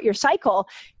start your cycle,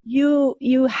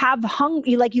 you have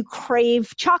you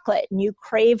crave chocolate and you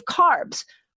crave carbs.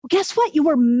 Well, guess what? You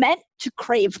were meant to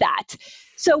crave that.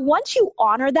 So once you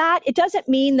honor that, it doesn't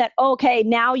mean that, okay,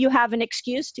 now you have an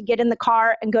excuse to get in the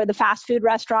car and go to the fast food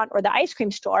restaurant or the ice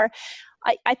cream store.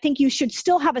 I think you should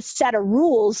still have a set of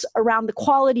rules around the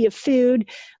quality of food.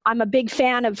 I'm a big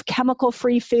fan of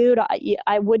chemical-free food.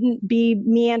 I wouldn't be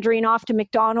meandering off to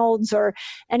McDonald's or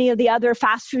any of the other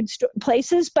fast food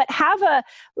places, but have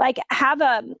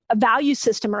a value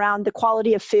system around the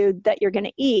quality of food that you're going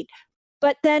to eat.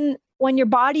 But then when your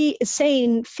body is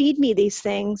saying, feed me these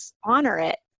things, honor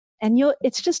it. And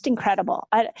it's just incredible.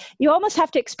 You almost have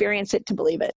to experience it to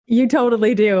believe it. You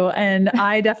totally do. And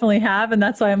I definitely have. And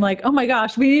that's why I'm like, oh my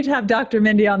gosh, we need to have Dr.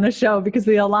 Mindy on the show because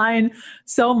we align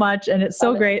so much and it's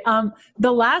so great.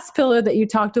 The last pillar that you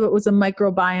talked about was a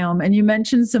microbiome. And you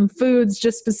mentioned some foods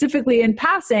just specifically in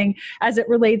passing as it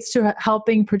relates to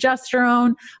helping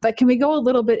progesterone. But can we go a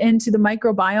little bit into the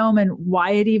microbiome and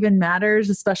why it even matters,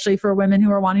 especially for women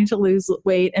who are wanting to lose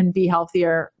weight and be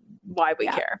healthier? Why we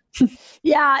care.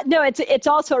 Yeah, no, it's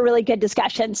also a really good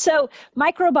discussion. So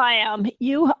microbiome,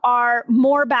 you are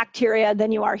more bacteria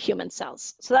than you are human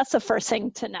cells. So that's the first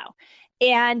thing to know.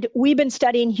 And we've been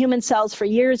studying human cells for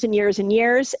years and years and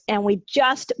years. And we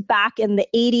just back in the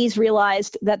 80s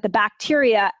realized that the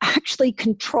bacteria actually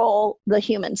control the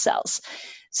human cells.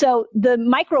 So the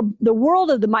world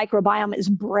of the microbiome is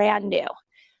brand new.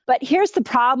 But here's the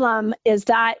problem is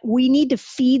that we need to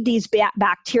feed these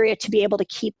bacteria to be able to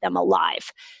keep them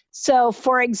alive. So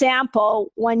for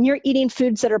example, when you're eating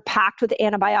foods that are packed with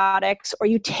antibiotics or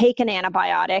you take an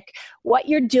antibiotic, what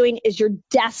you're doing is you're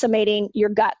decimating your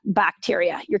gut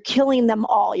bacteria. You're killing them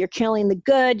all. You're killing the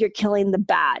good, you're killing the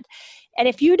bad. And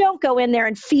if you don't go in there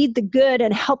and feed the good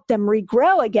and help them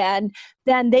regrow again,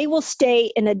 then they will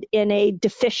stay in a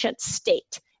deficient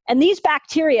state. And these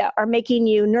bacteria are making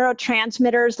you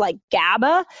neurotransmitters like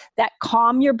GABA that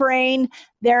calm your brain.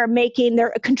 They're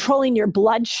controlling your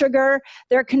blood sugar.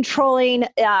 They're controlling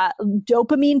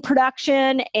dopamine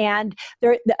production and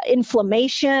the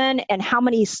inflammation and how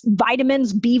many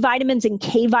vitamins, B vitamins and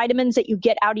K vitamins that you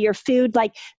get out of your food.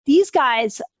 Like these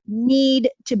guys need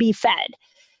to be fed.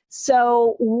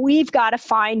 So we've got to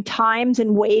find times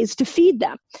and ways to feed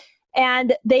them.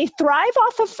 And they thrive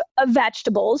off of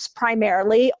vegetables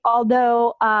primarily,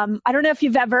 although I don't know if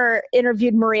you've ever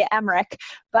interviewed Maria Emmerich,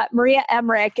 but Maria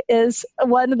Emmerich is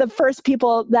one of the first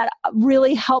people that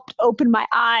really helped open my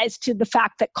eyes to the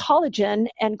fact that collagen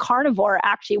and carnivore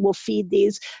actually will feed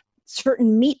these,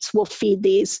 certain meats will feed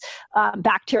these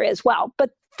bacteria as well. But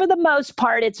for the most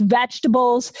part, it's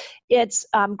vegetables, it's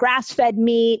grass-fed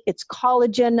meat, it's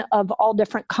collagen of all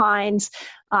different kinds,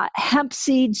 hemp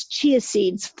seeds, chia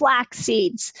seeds, flax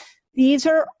seeds. These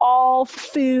are all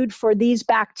food for these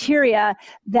bacteria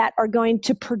that are going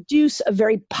to produce a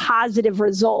very positive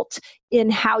result in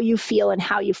how you feel and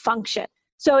how you function.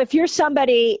 So if you're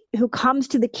somebody who comes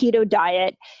to the keto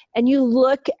diet and you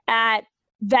look at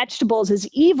vegetables as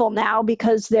evil now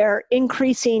because they're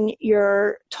increasing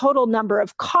your total number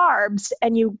of carbs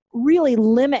and you really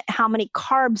limit how many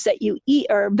carbs that you eat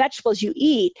or vegetables you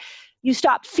eat, you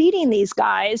stop feeding these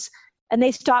guys and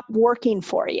they stop working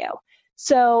for you.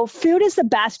 So food is the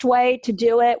best way to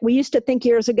do it. We used to think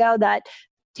years ago that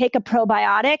take a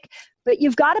probiotic, but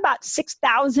you've got about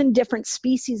 6,000 different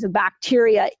species of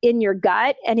bacteria in your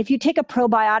gut. And if you take a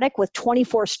probiotic with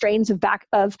 24 strains of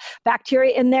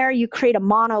bacteria in there, you create a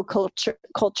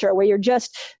monoculture where you're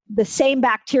just the same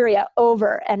bacteria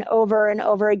over and over and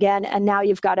over again. And now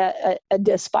you've got a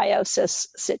dysbiosis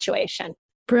situation.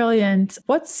 Brilliant.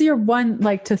 What's your one,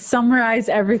 like to summarize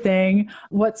everything,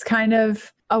 what's kind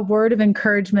of a word of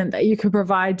encouragement that you could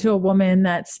provide to a woman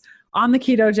that's on the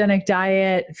ketogenic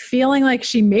diet, feeling like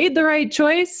she made the right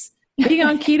choice being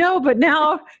on keto, but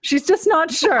now she's just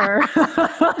not sure?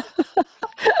 I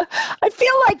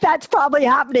feel like that's probably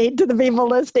happening to the people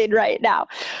listening right now.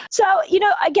 So,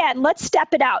 again, let's step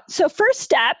it out. So first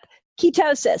step,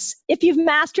 ketosis. If you've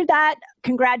mastered that,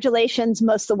 congratulations.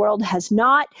 Most of the world has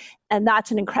not. And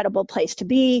that's an incredible place to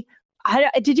be.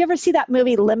 Did you ever see that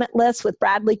movie Limitless with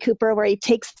Bradley Cooper where he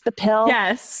takes the pill?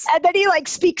 Yes. And then he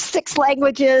speaks 6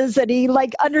 languages and he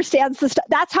understands the stuff.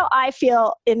 That's how I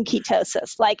feel in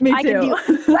ketosis. Me I too.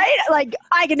 can do, right?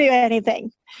 I can do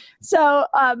anything. So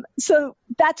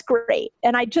that's great.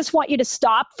 And I just want you to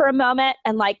stop for a moment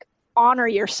and honor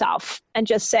yourself and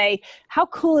just say, how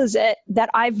cool is it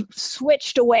that I've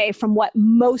switched away from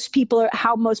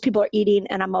how most people are eating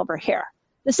and I'm over here.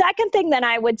 The second thing that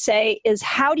I would say is,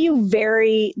 how do you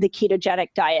vary the ketogenic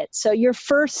diet? So your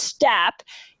first step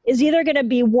is either going to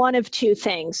be one of two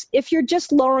things. If you're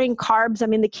just lowering carbs,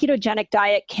 the ketogenic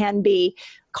diet can be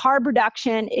carb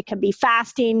reduction, it can be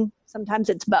fasting, sometimes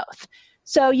it's both.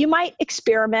 So you might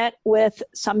experiment with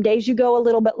some days you go a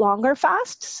little bit longer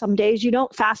fast, some days you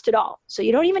don't fast at all. So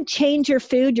you don't even change your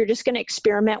food, you're just going to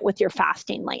experiment with your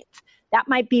fasting length. That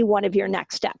might be one of your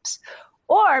next steps.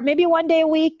 Or maybe one day a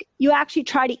week, you actually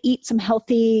try to eat some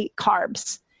healthy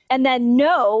carbs and then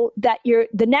know that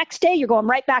the next day you're going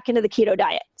right back into the keto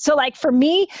diet. So for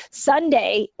me,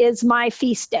 Sunday is my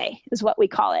feast day, is what we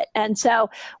call it. And so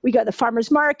we go to the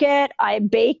farmer's market, I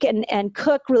bake and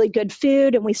cook really good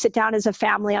food, and we sit down as a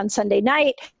family on Sunday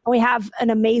night and we have an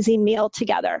amazing meal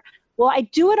together. Well, I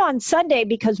do it on Sunday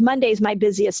because Monday is my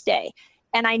busiest day.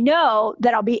 And I know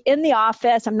that I'll be in the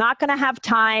office. I'm not going to have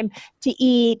time to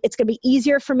eat. It's going to be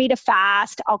easier for me to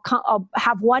fast. I'll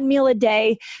have one meal a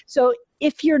day. So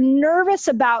if you're nervous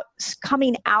about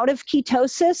coming out of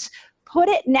ketosis, put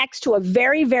it next to a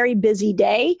very, very busy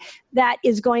day that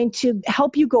is going to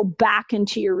help you go back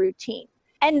into your routine.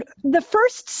 And the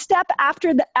first step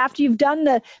after you've done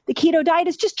the keto diet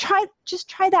is just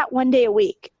try that one day a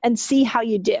week and see how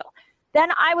you do.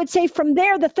 Then I would say from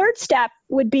there, the third step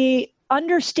would be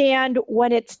understand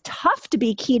when it's tough to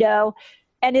be keto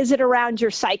and is it around your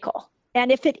cycle?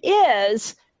 And if it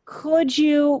is, could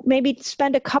you maybe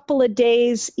spend a couple of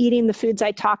days eating the foods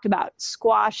I talked about,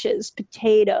 squashes,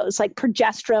 potatoes, like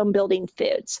progesterone building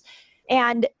foods?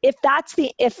 And if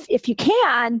if you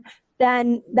can,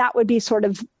 then that would be sort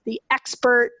of the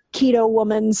expert keto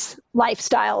woman's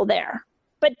lifestyle there.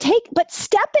 But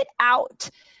step it out,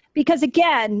 because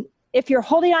again, if you're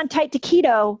holding on tight to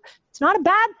keto, it's not a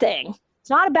bad thing. It's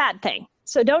not a bad thing.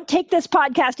 So don't take this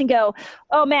podcast and go,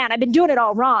 oh man, I've been doing it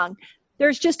all wrong.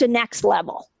 There's just a next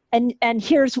level. And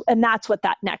that's what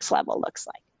that next level looks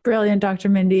like. Brilliant, Dr.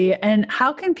 Mindy. And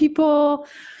how can people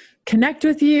connect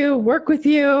with you, work with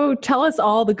you? Tell us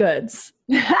all the goods.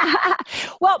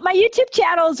 Well, my YouTube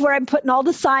channel is where I'm putting all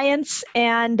the science,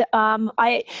 and I'm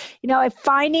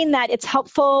finding that it's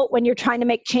helpful when you're trying to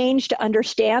make change to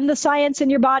understand the science in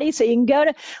your body. So you can go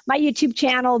to my YouTube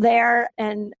channel there,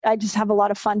 and I just have a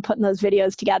lot of fun putting those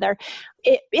videos together.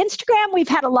 Instagram, we've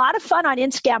had a lot of fun on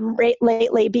Instagram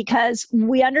lately because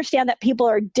we understand that people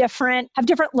are have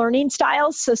different learning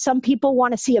styles. So some people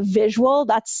want to see a visual.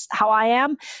 That's how I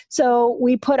am. So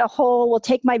we'll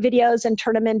take my videos and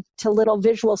turn them into little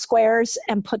visual squares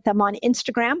and put them on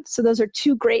Instagram. So those are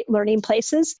two great learning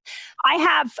places. I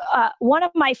have one of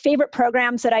my favorite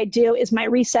programs that I do is my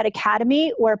Reset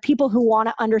Academy, where people who want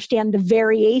to understand the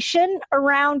variation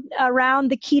around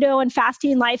the keto and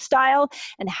fasting lifestyle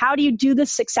and how do you do this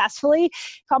successfully,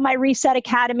 called my Reset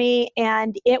Academy,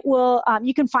 and it will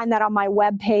you can find that on my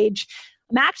webpage.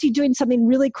 I'm actually doing something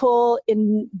really cool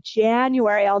in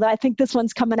January, although I think this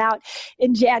one's coming out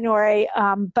in January,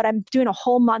 but I'm doing a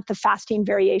whole month of fasting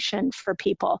variation for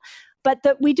people. But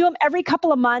we do them every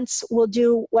couple of months. We'll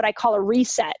do what I call a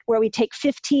reset, where we take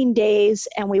 15 days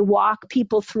and we walk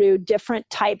people through different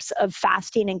types of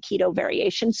fasting and keto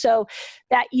variation so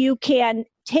that you can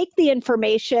take the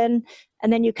information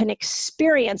and then you can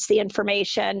experience the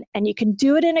information, and you can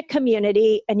do it in a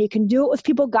community, and you can do it with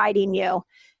people guiding you.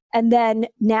 And then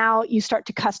now you start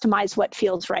to customize what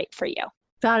feels right for you.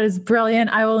 That is brilliant.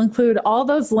 I will include all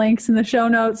those links in the show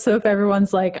notes. So if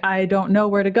everyone's like, I don't know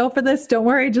where to go for this, don't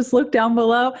worry, just look down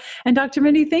below. And Dr.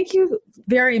 Mindy, thank you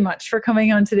very much for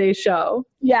coming on today's show.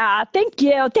 Yeah, thank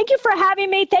you. Thank you for having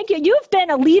me. Thank you. You've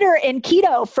been a leader in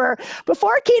keto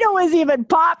before keto was even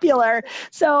popular.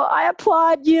 So I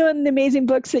applaud you and the amazing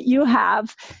books that you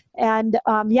have. And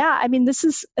this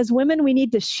is, as women, we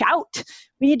need to shout.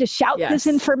 We need to shout this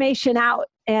information out,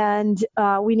 and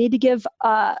we need to give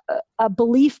a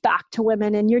belief back to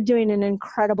women. And you're doing an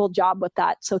incredible job with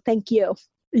that. So thank you.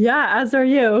 Yeah, as are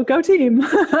you. Go team.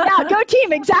 Yeah, go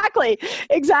team. Exactly.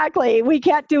 Exactly. We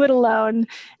can't do it alone.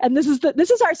 And this is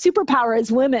our superpower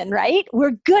as women, right?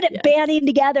 We're good at banding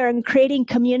together and creating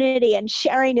community and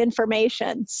sharing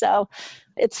information. So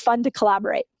it's fun to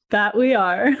collaborate. That we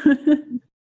are.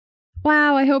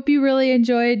 Wow, I hope you really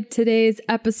enjoyed today's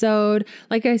episode.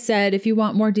 Like I said, if you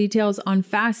want more details on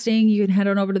fasting, you can head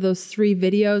on over to those 3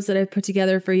 videos that I've put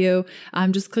together for you.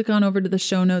 Just click on over to the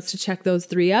show notes to check those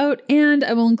 3 out. And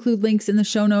I will include links in the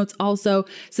show notes also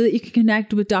so that you can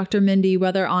connect with Dr. Mindy,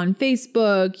 whether on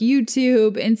Facebook,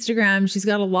 YouTube, Instagram. She's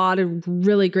got a lot of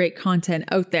really great content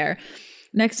out there.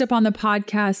 Next up on the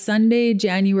podcast, Sunday,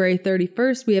 January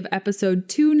 31st, we have episode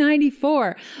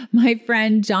 294. My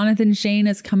friend Jonathan Shane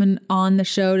is coming on the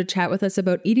show to chat with us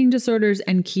about eating disorders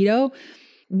and keto.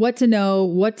 What to know,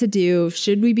 what to do.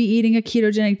 Should we be eating a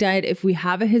ketogenic diet if we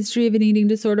have a history of an eating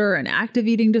disorder or an active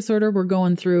eating disorder? We're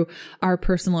going through our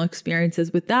personal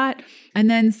experiences with that. And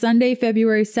then Sunday,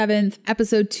 February 7th,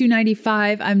 episode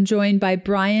 295, I'm joined by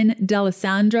Brian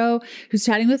D'Alessandro, who's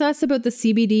chatting with us about the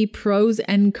CBD pros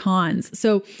and cons.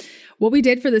 So what we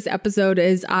did for this episode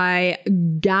is I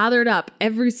gathered up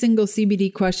every single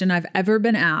CBD question I've ever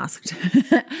been asked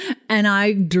and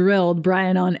I drilled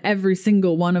Brian on every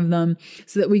single one of them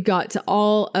so that we got to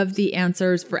all of the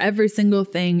answers for every single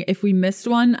thing. If we missed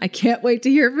one, I can't wait to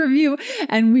hear from you,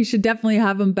 and we should definitely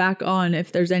have him back on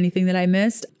if there's anything that I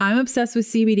missed. I'm obsessed with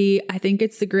CBD. I think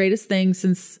it's the greatest thing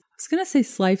since I was going to say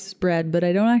sliced bread, but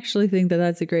I don't actually think that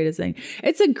that's the greatest thing.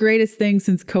 It's the greatest thing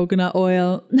since coconut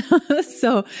oil.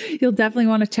 So you'll definitely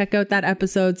want to check out that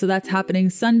episode. So that's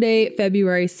happening Sunday,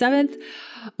 February 7th.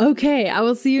 Okay, I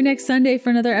will see you next Sunday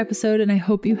for another episode, and I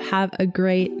hope you have a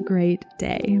great, great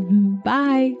day.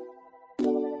 Bye.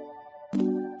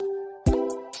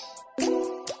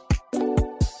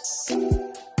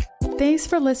 Thanks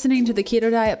for listening to the Keto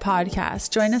Diet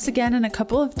Podcast. Join us again in a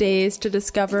couple of days to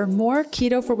discover more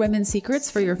Keto for Women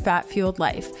secrets for your fat-fueled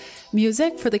life.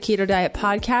 Music for the Keto Diet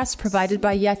Podcast provided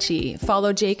by Yechi.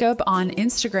 Follow Jacob on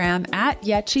Instagram at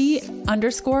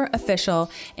Yechi_official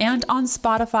and on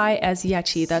Spotify as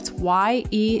Yechi. That's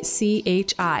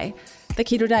YECHI. The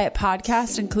Keto Diet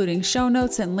podcast, including show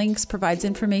notes and links, provides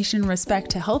information in respect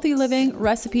to healthy living,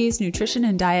 recipes, nutrition,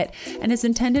 and diet, and is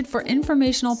intended for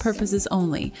informational purposes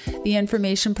only. The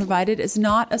information provided is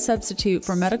not a substitute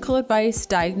for medical advice,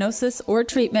 diagnosis, or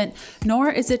treatment,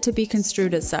 nor is it to be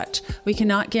construed as such. We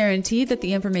cannot guarantee that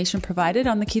the information provided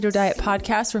on the Keto Diet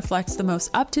podcast reflects the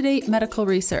most up-to-date medical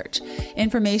research.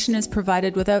 Information is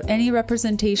provided without any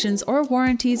representations or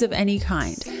warranties of any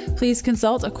kind. Please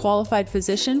consult a qualified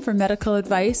physician for medical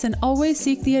advice and always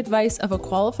seek the advice of a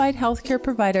qualified healthcare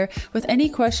provider with any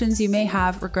questions you may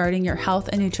have regarding your health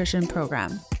and nutrition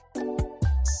program.